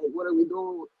 Like, what are we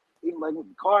doing? Even like with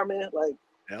Carmen, like,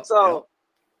 so.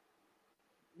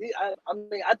 I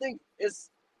mean, I think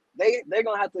they're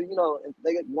gonna have to, if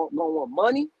they gonna want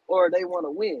money or they want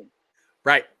to win.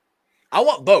 Right. I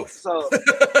want both. So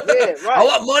yeah, right. I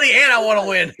want money and I want to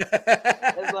win.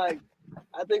 It's like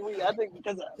I think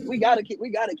because we gotta keep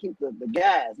the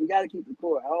guys. We gotta keep the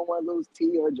core. I don't want to lose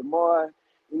T or Jamar.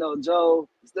 Joe.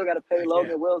 You still gotta pay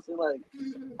Logan Wilson. Like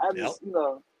I just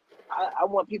I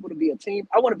want people to be a team.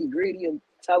 I want to be greedy and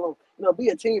tell them, be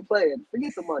a team player.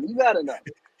 Forget the money. You gotta know.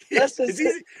 It's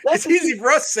easy for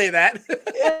us to say that.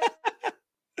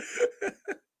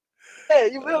 Yeah,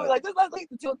 you feel me? Like, just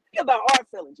think about our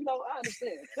feelings. I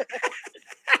understand.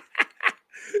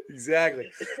 Exactly.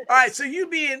 All right. So you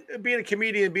being a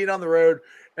comedian, being on the road,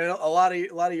 and a lot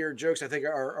of your jokes, I think,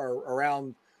 are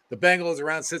around the Bengals,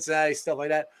 around Cincinnati, stuff like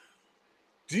that.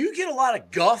 Do you get a lot of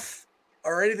guff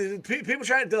or anything? People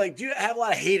trying to do you have a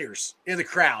lot of haters in the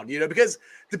crowd? Because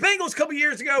the Bengals a couple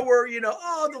years ago were,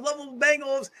 the level of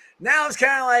Bengals. Now it's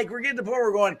kind of like we're getting to the point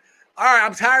where we're going, all right,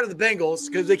 I'm tired of the Bengals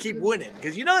because they keep winning.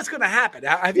 Because it's going to happen.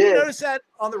 Have you noticed that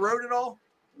on the road at all?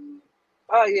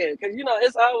 Oh yeah, because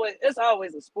it's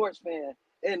always a sports fan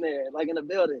in there, like in the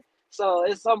building. So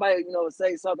it's somebody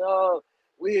say something. Oh,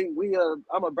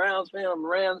 I'm a Browns fan, I'm a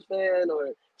Rams fan, or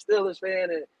Steelers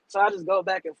fan, and so I just go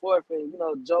back and forth and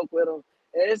joke with them.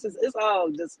 And it's all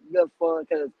just good fun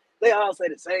because they all say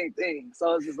the same thing.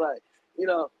 So it's just like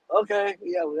okay,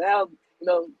 yeah.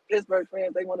 Now Pittsburgh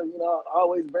fans, they want to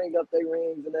always bring up their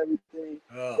rings and everything.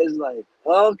 Oh. It's like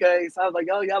okay, so I was like,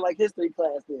 oh, y'all like history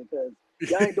class then because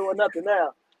y'all ain't doing nothing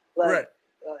now. Like, right.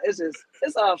 It's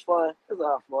all fun. It's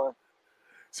all fun.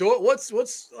 So what's one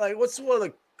of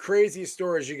the craziest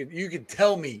stories you could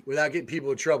tell me without getting people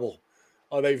in trouble?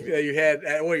 That you had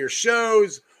at one of your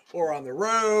shows or on the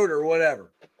road or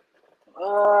whatever.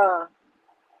 I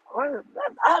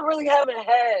really haven't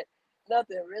had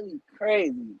nothing really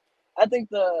crazy. I think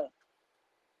the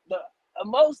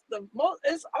most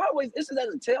it's just at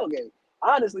the tailgate.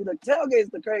 Honestly, the tailgate is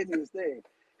the craziest thing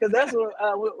because that's when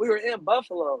we were in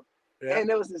Buffalo, and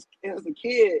it was a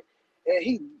kid, and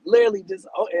he literally just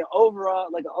in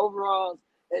overalls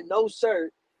and no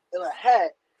shirt and a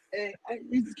hat, and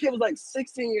this kid was like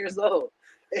 16 years old,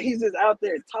 and he's just out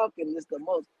there talking just the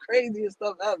most craziest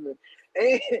stuff ever.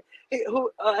 And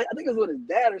I think it was with his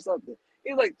dad or something.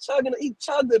 He was like he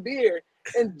chugged the beer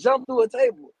and jumped through a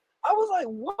table. I was like,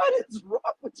 what is wrong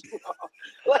with you all?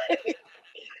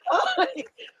 Like,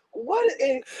 what?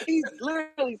 And he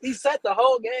sat the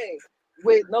whole game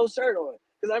with no shirt on.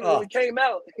 Because I remember when he came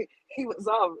out, he was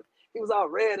all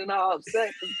red and all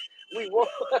upset because we won.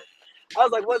 I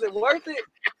was like, was it worth it?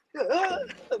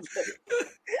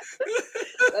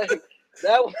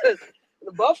 That was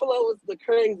the Buffalo was the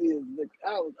craziest.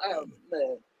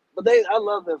 Man. But I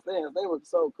love their fans. They were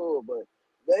so cool, but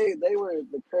they were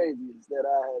the craziest that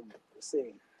I have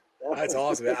seen. That's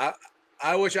awesome.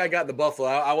 I wish I got the Buffalo.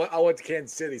 I went to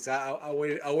Kansas City, so I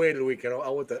waited a week. I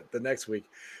went the next week.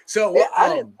 So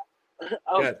I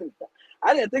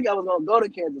didn't think I was gonna go to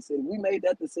Kansas City. We made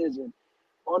that decision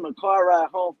on the car ride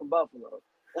home from Buffalo.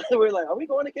 We were like, "Are we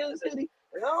going to Kansas City?"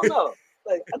 Like, I don't know.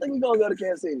 Like, I think we're gonna go to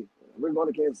Kansas City. We're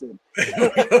going to Kansas City.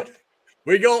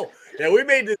 We go. Yeah, we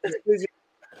made the decision.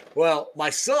 Well, my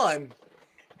son,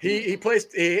 he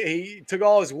took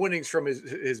all his winnings from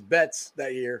his bets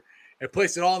that year and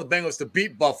placed it all on the Bengals to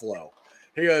beat Buffalo.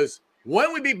 He goes,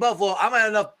 when we beat Buffalo, I'm gonna have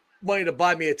enough money to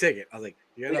buy me a ticket. I was like,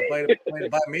 you got enough money to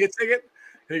buy me a ticket?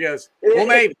 He goes, well,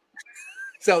 maybe.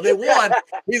 So they won.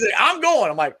 He's like, I'm going.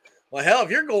 I'm like, well, hell, if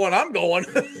you're going, I'm going.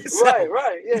 So,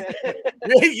 right, yeah.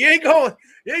 you ain't going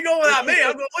without me.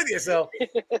 I'm going with you. So,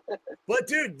 but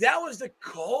dude, that was the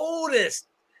coldest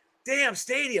damn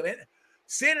stadium. And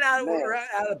standing out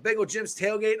of Bengal Jim's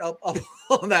tailgate up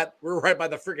on that, we're right by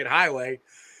the freaking highway.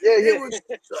 Yeah, it was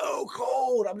so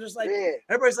cold. I'm just like,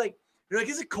 everybody's like, you're like,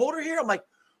 is it colder here? I'm like,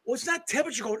 well, it's not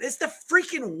temperature cold. It's the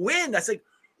freaking wind. I was like,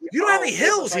 you don't have any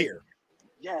hills here.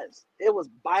 Yes, it was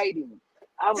biting.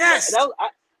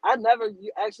 I never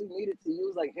actually needed to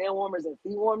use like hand warmers and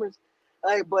feet warmers,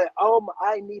 but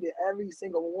I needed every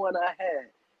single one I had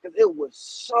because it was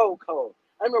so cold.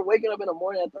 I remember waking up in the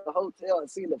morning at the hotel and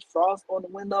seeing the frost on the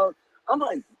window. I'm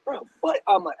like, bro, what?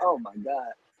 I'm like, oh my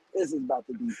God, this is about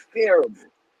to be terrible.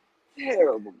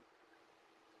 Terrible.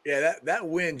 Yeah, that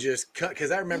wind just cut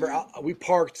because I remember we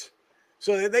parked.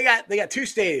 So they got two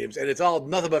stadiums and it's all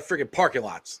nothing but freaking parking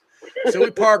lots. So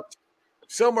we parked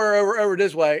somewhere over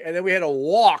this way, and then we had to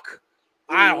walk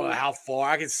I don't know how far.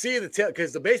 I can see the tail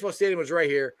because the baseball stadium was right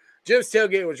here. Jim's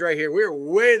tailgate was right here. We were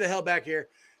way the hell back here.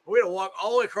 We had to walk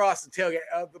all the way across the tailgate,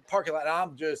 the parking lot. And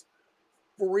I'm just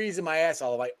freezing my ass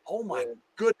off. I'm like, oh my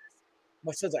goodness.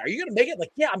 My son's like, are you going to make it?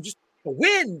 Like, yeah, I'm just the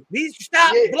wind needs to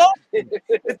stop blowing.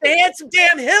 If they had some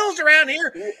damn hills around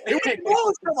here, it wouldn't blow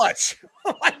so much.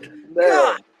 Oh my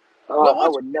God. I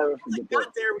would never forget that.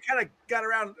 Got there, we kind of got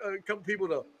around a couple people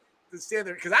to stand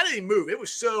there because I didn't even move. It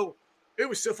was so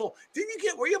full.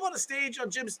 Were you up on the stage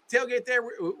on Jim's tailgate there?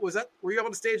 Were you up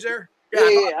on the stage there?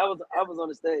 Yeah, I was on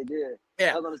the stage,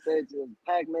 I was on the stage with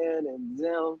Pac-Man and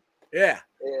Zim. Yeah,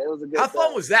 it was a good How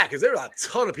fun was that? Because there were a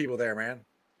ton of people there, man.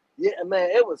 Yeah, man,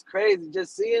 it was crazy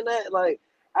just seeing that. Like,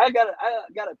 I got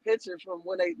a picture from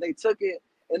when they took it,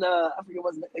 and I forget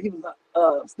he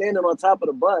was standing on top of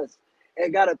the bus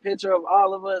and got a picture of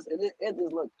all of us, and it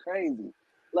just looked crazy.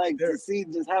 Like, to see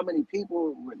just how many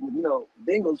people,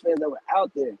 Bengals fans that were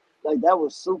out there, like, that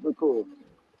was super cool.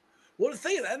 Well, the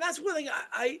thing, and that's one thing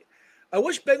I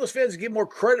wish Bengals fans would give more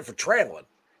credit for traveling.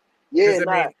 Yeah,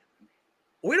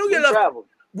 we don't get enough travel.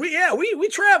 We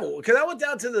travel because I went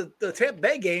down to the Tampa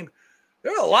Bay game.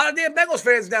 There were a lot of damn Bengals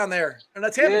fans down there in the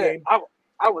Tampa game.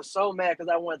 I was so mad because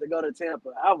I wanted to go to Tampa.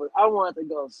 I wanted to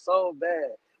go so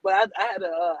bad, but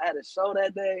I had a show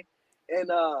that day, and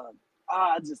I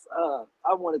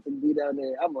wanted to be down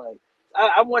there. I'm like,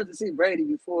 I wanted to see Brady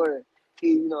before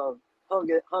he hung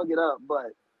it up,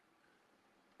 but.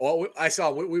 Well, I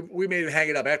saw we made him hang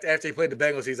it up after he played the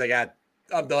Bengals. He's like,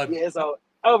 I'm done. Yeah, so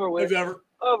over with. It's over.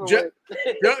 With.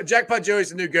 Jackpot Joey's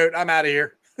the new GOAT. I'm out of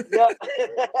here. Yeah.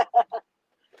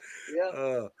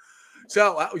 Yeah.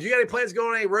 So you got any plans going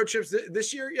on any road trips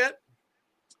this year yet?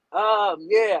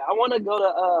 Yeah, I want to go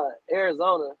to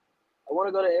Arizona.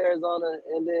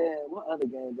 And then what other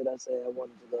game did I say I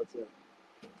wanted to go to?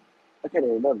 I can't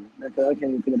even remember. I can't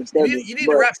even think of the schedule. You need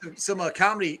to wrap some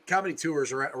comedy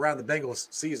tours around the Bengals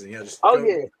season.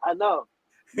 I know.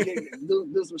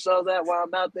 Do some shows out while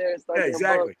I'm out there. Yeah,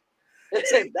 exactly.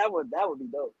 that would be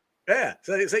dope. Yeah.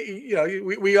 So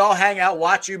we all hang out,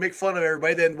 watch you make fun of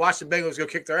everybody, then watch the Bengals go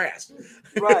kick their ass.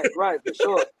 Right.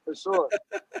 For sure.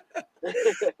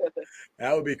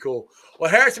 That would be cool. Well,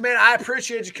 Harrison, man, I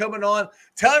appreciate you coming on.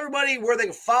 Tell everybody where they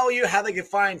can follow you, how they can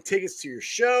find tickets to your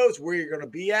shows, where you're going to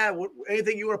be at,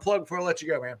 anything you want to plug before I let you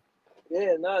go, man.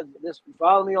 Yeah, just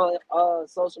follow me on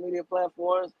social media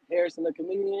platforms, Harrison the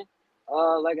Comedian.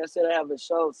 Like I said, I have a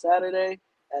show Saturday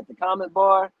at the Comment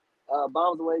Bar,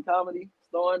 Bombs Away Comedy,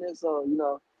 starring it.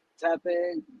 So, tap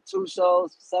in, 2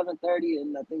 shows, 7:30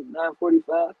 and I think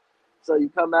 9:45. So you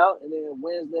come out, and then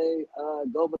Wednesday,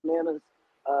 Go Bananas,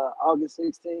 August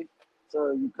 16th.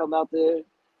 So you come out there.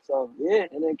 So, yeah,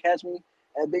 and then catch me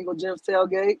at Bengal Jim's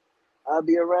tailgate. I'll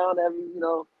be around every,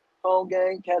 home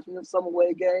game, catch me in some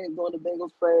away game, doing the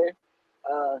Bengals prayer.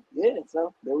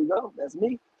 So there we go. That's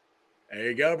me. There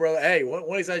you go, brother. Hey, one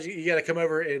of these times you got to come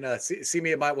over and see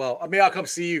me at my, I'll come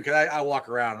see you because I walk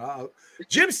around.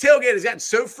 Jim's tailgate has gotten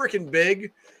so freaking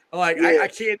big. I'm like, I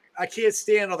can't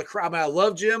stand all the crowd. I mean, I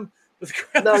love Jim.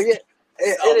 No, yeah.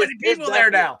 So many people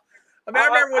there now. I mean, I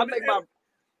remember when I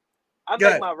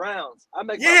make my rounds. I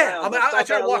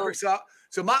try to walk.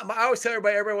 So I always tell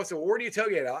everybody wants to, where do you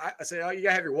tailgate? I say, you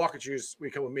gotta have your walking shoes when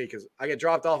you come with me because I get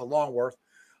dropped off at Longworth.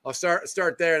 I'll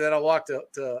start there, then I'll walk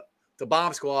to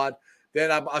Bomb Squad.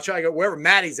 Then I'll try to go wherever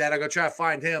Maddie's at. I'll go try to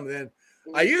find him. And then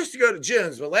I used to go to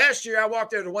Jim's, but last year I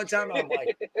walked there the one time. And I'm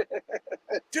like,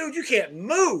 dude, you can't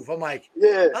move. I'm like,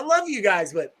 I love you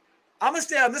guys, but I'm gonna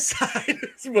stay on this side.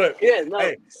 But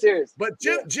serious. But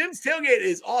Jim's tailgate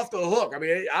is off the hook. I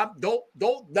mean, don't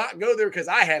not go there because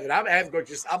I have it.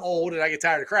 I'm old and I get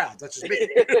tired of crowds. That's just me.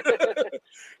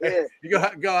 You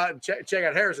go out and check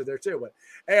out Harrison there too. But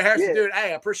hey, Harrison, dude,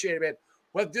 hey, I appreciate it, man.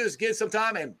 We'll do this again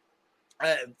sometime and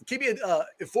keep me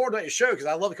informed on your show because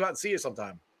I'd love to come out and see you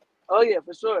sometime. Oh yeah,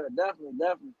 for sure, definitely,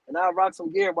 and I'll rock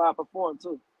some gear while I perform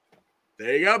too.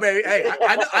 There you go, baby. Hey,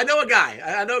 I know a guy.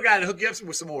 I know a guy to hook you up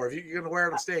with some more if you're gonna wear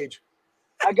it on stage.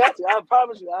 I got you. I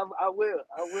promise you. I will.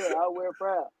 I'll wear it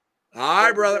proud. All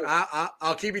right, brother.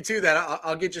 I'll keep you to that.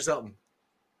 I'll get you something.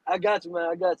 I got you, man.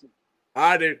 I got you. All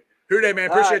right, dude. Who day,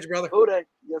 man. Appreciate you, brother. Who day?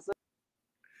 Yes, sir.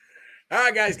 All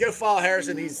right, guys. Go follow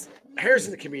Harrison. He's Harrison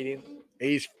the comedian.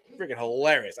 He's freaking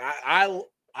hilarious. I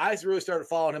really started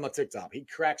following him on TikTok. He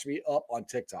cracks me up on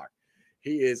TikTok.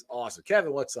 He is awesome.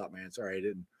 Kevin, what's up, man? Sorry, I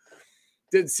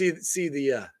didn't see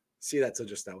that till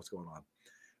just now. What's going on?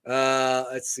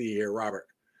 Let's see here, Robert.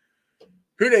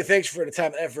 Huday, thanks for the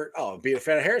time and effort. Oh, being a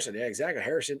fan of Harrison. Yeah, exactly.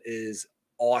 Harrison is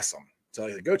awesome.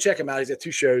 So go check him out. He's got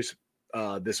 2 shows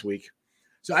this week.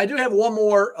 So I do have one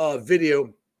more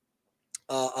video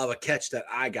of a catch that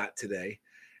I got today.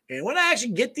 And when I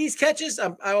actually get these catches, I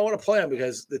want to play them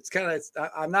because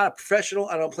I'm not a professional.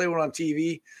 I don't play one on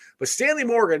TV. But Stanley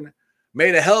Morgan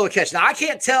made a hell of a catch. Now, I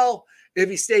can't tell if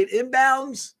he stayed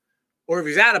inbounds or if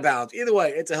he's out of bounds. Either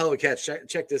way, it's a hell of a catch.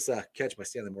 Check this catch by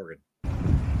Stanley Morgan.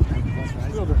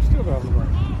 Still got the right.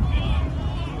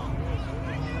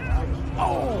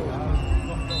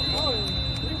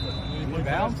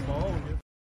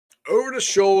 Over the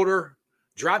shoulder,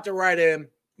 dropped it right in.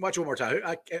 Watch one more time.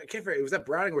 I can't figure. Was that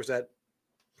Browning or was that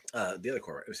the other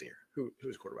quarterback? Let's see here. Who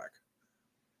was quarterback?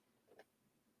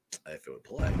 If it would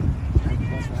play.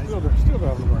 Still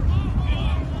got the right.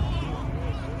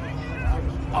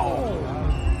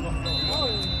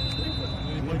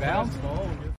 I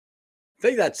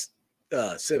think that's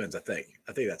Simmons. I think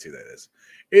that's who that is.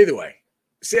 Either way,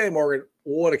 Stanley Morgan,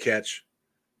 what a catch!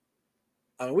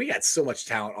 I mean, we got so much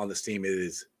talent on this team. It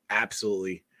is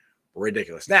absolutely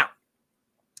ridiculous. Now,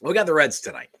 we got the Reds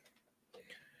tonight.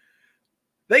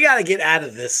 They got to get out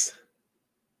of this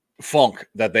funk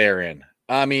that they're in.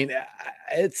 I mean,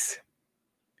 it's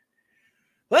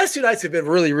last 2 nights have been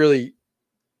really, really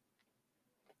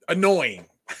annoying.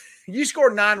 You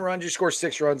score 9 runs, you score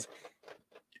 6 runs,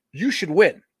 you should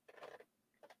win.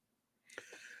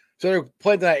 So they're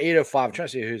playing tonight 8:05. I'm trying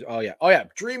to see who's. Oh yeah.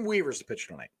 Dream Weaver's the pitcher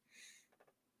tonight.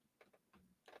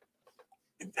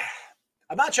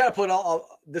 I'm not trying to put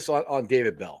all this on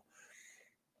David Bell,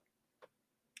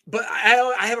 but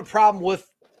I have a problem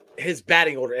with his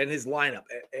batting order and his lineup.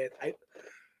 And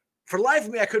for the life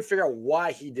of me, I couldn't figure out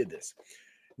why he did this.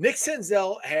 Nick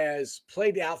Senzel has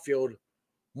played the outfield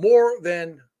more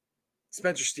than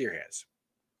Spencer Steer has.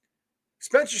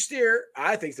 Spencer Steer,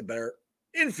 I think, is a better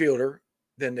infielder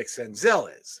than Nick Senzel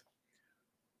is.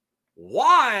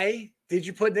 Why did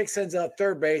you put Nick Senzel at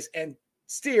third base and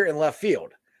Steer in left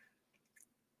field?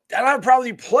 I don't have a problem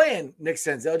with you playing Nick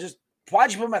Senzel. Just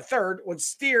why'd you put him at third when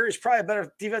Steer is probably a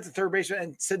better defensive third baseman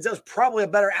and Senzel is probably a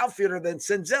better outfielder than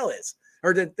Senzel is,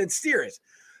 or than Steer is?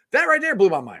 That right there blew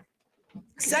my mind.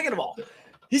 Second of all,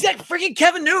 he's got freaking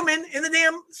Kevin Newman in the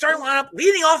damn starting lineup,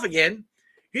 leading off again.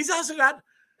 He's also got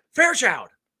Fairchild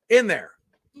in there.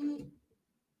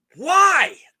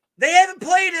 Why? They haven't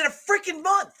played in a freaking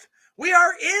month. We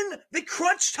are in the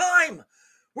crunch time.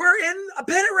 We're in a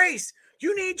pennant race.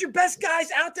 You need your best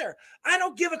guys out there. I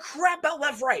don't give a crap about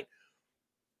left, right.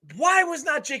 Why was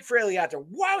not Jake Fraley out there?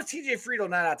 Why was TJ Friedel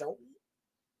not out there?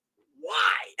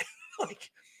 Why?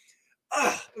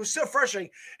 It was so frustrating.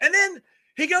 And then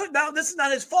he goes, now this is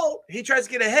not his fault. He tries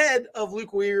to get ahead of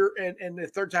Luke Weir and the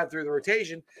third time through the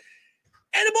rotation.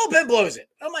 And the bullpen blows it.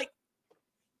 I'm like,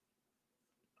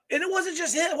 and it wasn't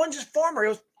just him. It wasn't just Farmer. It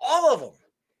was all of them.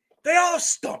 They all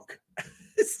stunk.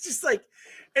 It's just like,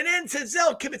 and then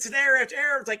Senzel commits an error after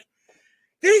error. It's like,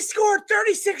 they scored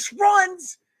 36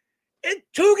 runs in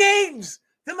 2 games,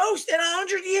 the most in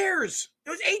 100 years. It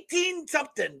was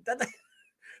 18-something.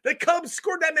 The Cubs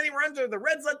scored that many runs, or the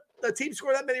Reds let the team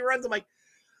score that many runs. I'm like,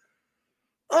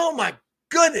 oh my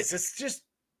goodness, it's just.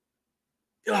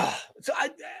 So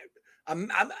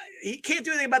he can't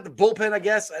do anything about the bullpen, I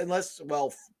guess, unless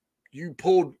you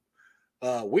pulled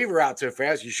Weaver out so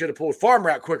fast. You should have pulled Farmer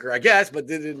out quicker, I guess, but it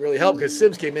didn't really help because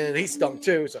Sims came in and he stunk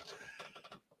too. So,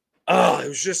 it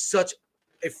was just such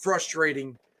a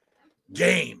frustrating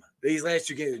game. These last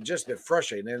 2 games have just been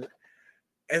frustrating. And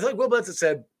it's like Will Benson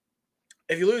said,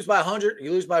 if you lose by 100,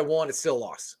 you lose by 1, it's still a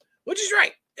loss, which is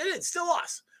right. It is still a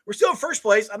loss. We're still in first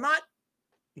place. I'm not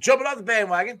jumping off the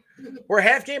bandwagon. We're a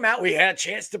half game out. We had a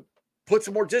chance to put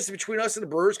some more distance between us and the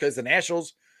Brewers because the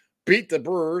Nationals beat the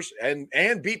Brewers and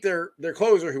beat their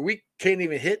closer, who we can't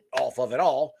even hit off of at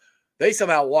all. They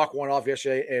somehow walk one off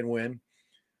yesterday and win.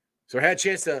 So we had a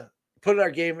chance to put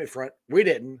our game in front. We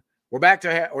didn't. We're back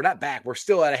to or not back. We're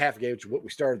still at a half game, which is what we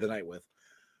started the night with.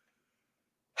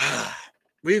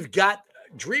 We've got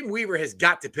Dream Weaver has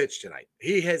got to pitch tonight.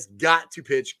 He has got to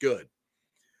pitch good.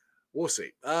 We'll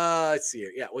see. Let's see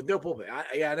here. Yeah, with no bullpen.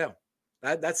 I know.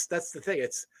 That's the thing.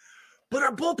 But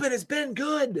our bullpen has been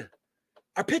good.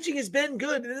 Our pitching has been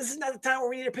good. And this is not the time where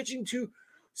we need our pitching to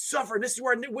suffer. This is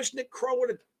where I wish Nick Crow would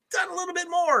have done a little bit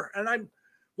more. And I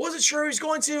wasn't sure he was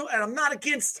going to. And I'm not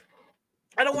against.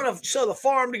 I don't want to sell the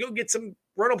farm to go get some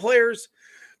rental players.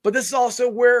 But this is also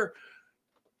where,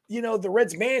 the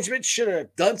Reds management should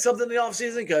have done something in the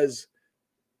offseason because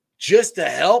just to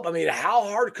help. I mean, how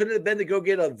hard could it have been to go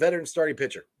get a veteran starting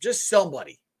pitcher? Just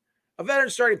somebody. A veteran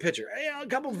starting pitcher. A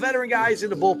couple veteran guys in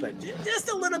the bullpen. Just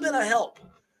a little bit of help.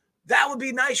 That would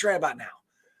be nice right about now.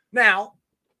 Now,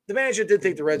 the manager did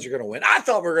think the Reds are going to win. I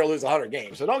thought we were going to lose 100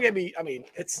 games. So don't get me. I mean,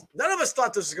 none of us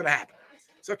thought this was going to happen.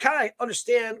 So I kind of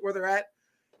understand where they're at.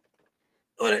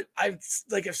 But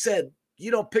like I've said,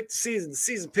 you don't pick the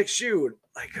season picks you.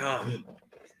 Like, oh,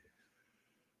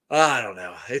 I don't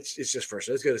know. It's just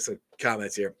frustrating. Let's go to some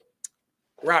comments here.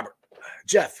 Robert,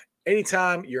 Jeff,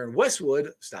 anytime you're in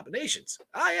Westwood, stop at Nations.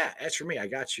 Oh, yeah, that's for me. I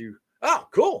got you. Oh,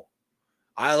 cool.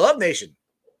 I love Nation.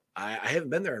 I haven't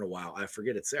been there in a while. I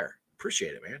forget it's there.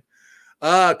 Appreciate it,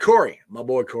 man. Corey, my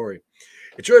boy Corey.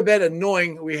 It's really been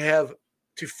annoying. We have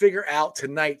to figure out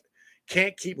tonight.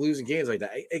 Can't keep losing games like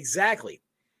that. Exactly.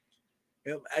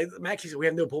 You know, Matt said we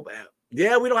have no bullpen.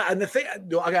 Yeah, we don't. And the thing, I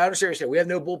understand what you're saying. We have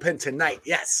no bullpen tonight.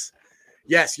 Yes,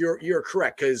 you're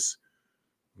correct because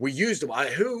we used them.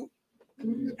 Who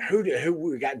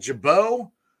we got? Jabot,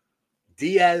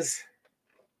 Diaz,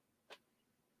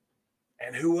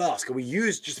 and who else? Because we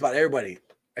used just about everybody.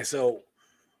 And so,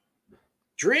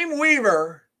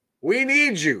 Dreamweaver, we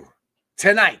need you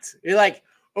tonight. You're like,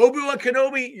 Obi-Wan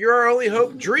Kenobi, you're our only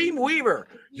hope. Dreamweaver,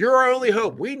 you're our only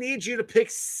hope. We need you to pick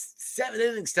 7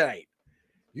 innings tonight.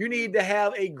 You need to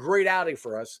have a great outing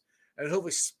for us and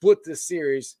hopefully split this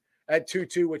series at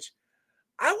 2-2, which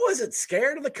I wasn't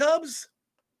scared of the Cubs.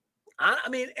 I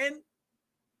mean, and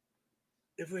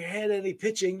if we had any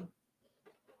pitching,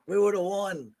 we would have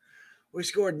won. We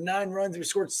scored 9 runs. We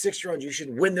scored 6 runs. You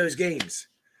should win those games.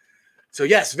 So,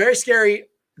 yes, very scary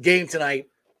game tonight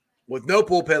with no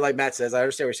bullpen, like Matt says. I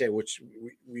understand what you're saying, which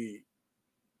we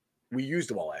used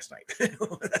them all last night.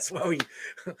 That's why we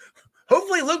 –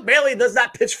 hopefully Luke Bailey does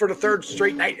not pitch for the 3rd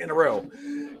straight night in a row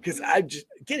because I'm just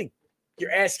getting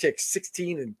your ass kicked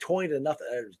 16 and 20 to nothing.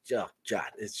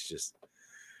 God, it's just –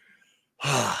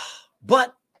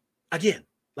 but, again,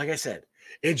 like I said,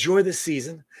 enjoy this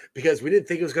season because we didn't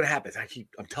think it was going to happen.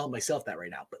 I'm telling myself that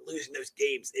right now. But losing those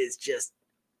games is just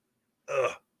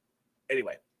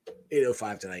Anyway,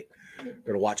 8:05 tonight. We're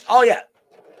going to watch. Oh, yeah.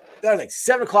 That's like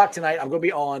 7 o'clock tonight. I'm going to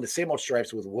be on the Same Old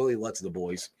Stripes with Willie Lutz and the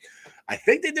boys. I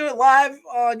think they do it live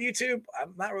on YouTube.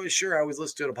 I'm not really sure. I always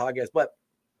listen to it on podcast, but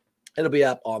it'll be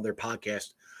up on their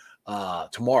podcast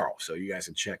tomorrow. So you guys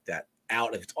can check that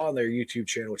out. If it's on their YouTube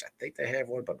channel, which I think they have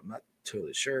one, but I'm not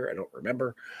totally sure. I don't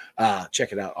remember.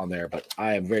 Check it out on there. But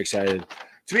I am very excited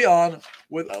to be on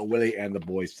with Willie and the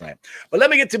boys tonight. But let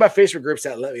me get to my Facebook groups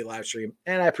that let me live stream,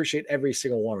 and I appreciate every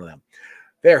single one of them.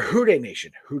 They're Houday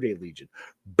Nation, Houday Legion,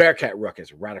 Bearcat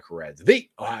Ruckus, Radical Reds, the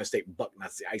Ohio State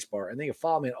Bucknuts, the Ice Bar, and they can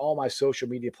follow me on all my social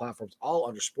media platforms, all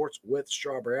under Sports with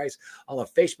Strawberry Ice, on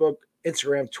Facebook,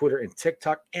 Instagram, Twitter, and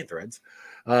TikTok, and Threads.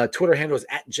 Twitter handle is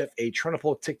at Jeff A.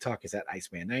 Trunipole. TikTok is at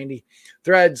Iceman90.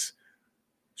 Threads,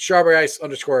 Strawberry Ice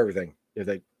 _ everything. If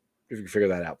you can figure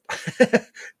that out.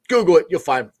 Google it. You'll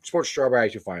find Sports Strawberry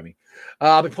Ice. You'll find me.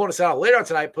 I'll be pulling this out later on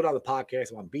tonight. Put on the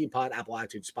podcast. I'm on BeanPod, Apple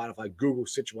iTunes, Spotify, Google,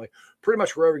 Situate. Pretty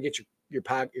much wherever you get your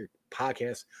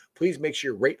podcast. Please make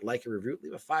sure you rate, like, and review.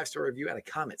 Leave a 5-star review and a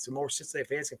comment so more Cincinnati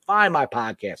fans can find my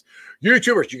podcast.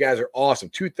 YouTubers, you guys are awesome.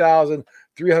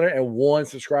 2,301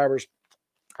 subscribers.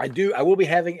 I will be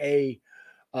having a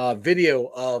video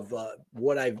of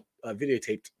what I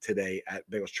videotaped today at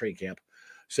Bengals training camp.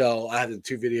 So I have the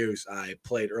 2 videos I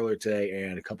played earlier today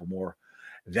and a couple more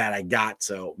that I got.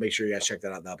 So make sure you guys check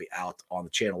that out. That'll be out on the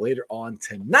channel later on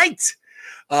tonight.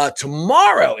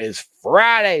 Tomorrow is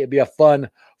Friday. It'll be a fun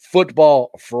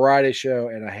football Friday show.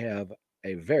 And I have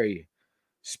a very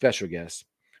special guest,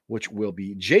 which will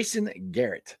be Jason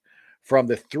Garrett from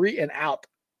the 3 and Out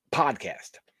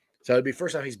podcast. So it'll be the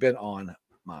first time he's been on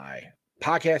my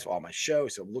podcast, on my show.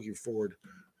 So I'm looking forward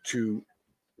to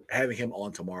having him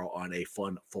on tomorrow on a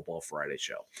fun football Friday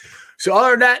show. So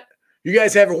other than that, you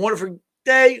guys have a wonderful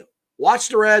day. Watch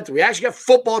the Reds. We actually got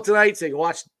football tonight, so you can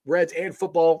watch Reds and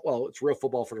football. Well, it's real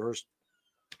football for the first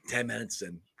 10 minutes,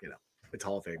 and, it's a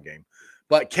Hall of Fame game.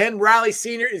 But Ken Riley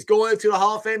Sr. is going into the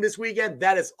Hall of Fame this weekend.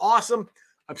 That is awesome.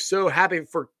 I'm so happy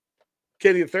for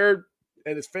Kenny III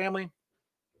and his family.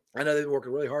 I know they've been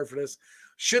working really hard for this.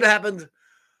 Should have happened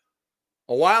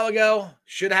a while ago.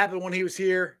 Should have happened when he was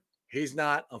here. He's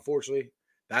not, unfortunately.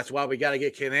 That's why we got to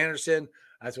get Ken Anderson.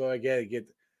 That's why we got to get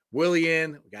Willie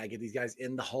in. We got to get these guys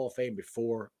in the Hall of Fame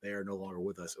before they are no longer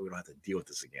with us, so we don't have to deal with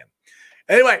this again.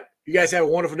 Anyway, you guys have a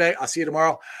wonderful day. I'll see you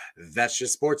tomorrow. That's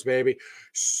just sports, baby.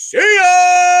 See ya!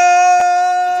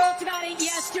 Talked about it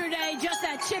yesterday, just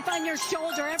that chip on your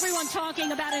shoulder. Everyone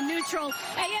talking about a neutral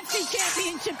AFC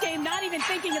championship game, not even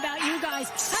thinking about you guys.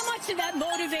 How much did that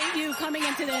motivate you coming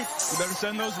into this? You better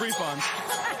send those refunds.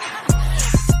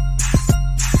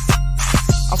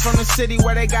 I'm from the city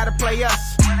where they gotta play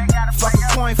us. Fuck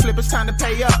a coin flip, it's time to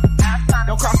pay up.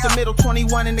 Don't cross the middle,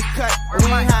 21 in the cut.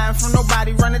 We ain't hiding from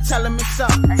nobody, run and tell them it's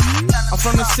up. I'm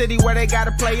from the city where they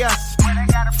gotta play us.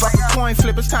 Fuck a coin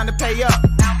flip, it's time to pay up.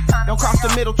 Don't cross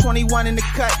the middle, 21 in the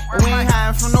cut. And we ain't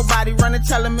hiding from nobody, run and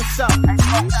tell them it's up.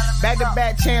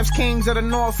 Back-to-back champs, kings of the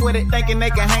north with it. Thinking they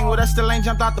can hang with us, still ain't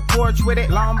jumped out the porch with it.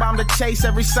 Long bomb to chase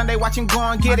every Sunday, watch him go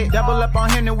and get it. Double up on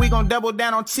him, then we gon' double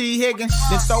down on T. Higgins.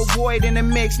 Then throw Boyd in the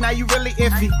mix, now you really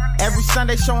iffy. Every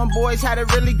Sunday showing boys how to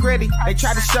really gritty. They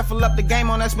try to shuffle up the game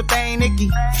on us, but they ain't icky.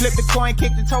 Flip the coin,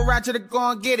 kick the toe Roger to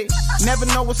go and get it. Never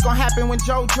know what's gonna happen when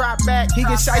Joe drop back. He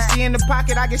get shiesty in the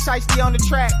pocket, I get shiesty on the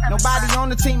track. Nobody on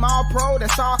the team all pro,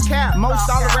 that's all cap. Most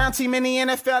all around team in the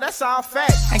NFL, that's all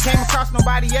fact. Ain't came across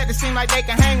nobody yet that seem like they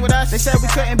can hang with us. They said we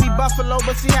couldn't be Buffalo,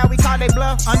 but see how we call they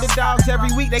bluff. Underdogs every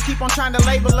week, they keep on trying to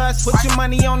label us. Put your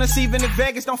money on us, even if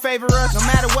Vegas don't favor us. No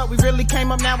matter what, we really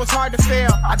came up, now it's hard to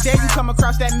fail. I dare you come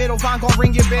across that middle, Von gon'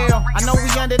 ring your bell. I know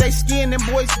we under they skin, them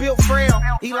boys built frail.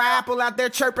 Eli Apple out there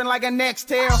chirping like a next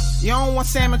tail. You don't want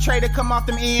Salmon Trey to come off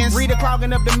them ends. Rita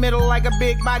clogging up the middle like a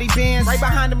big body Benz. Right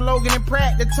behind them Logan and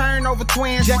Pratt, the turnover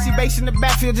twins. Jesse Bates in the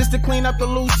backfield just to clean up the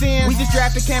loose ends. We just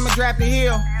drafted Cam and drafted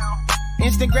Hill.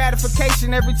 Instant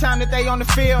gratification every time that they on the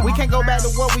field. We can't go back to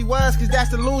what we was, cause that's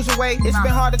the loser way. It's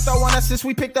been hard to throw on us since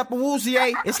we picked up a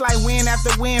Woozier. It's like win after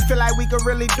win, feel like we could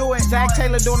really do it. Zach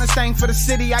Taylor doing the same for the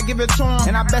city, I give it to him.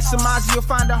 And I bet Samaji will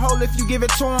find a hole if you give it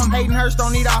to him. Hayden Hurst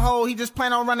don't need a hole, he just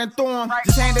plan on running through him.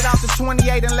 Just hand it off to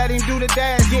 28 and let him do the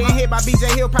dash. Getting hit by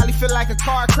BJ Hill probably feel like a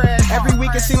car crash. Every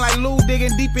week it seem like Lou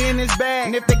digging deeper in his bag.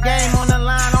 And if the game on the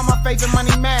line, all my favorite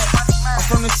money match. I'm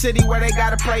from the city where they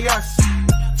gotta play us.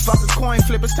 Fuck a coin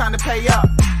flip, it's time to pay up.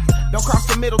 Don't cross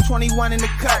the middle, 21 in the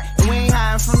cut. And we ain't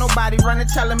hiding from nobody, run and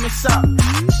tell them it's up.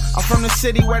 I'm from the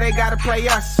city where they gotta play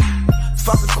us.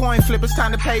 Fuck a coin flip, it's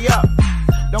time to pay up.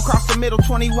 Don't cross the middle,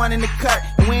 21 in the cut.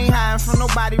 And we ain't hiding from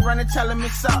nobody, run and tell them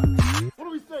it's up.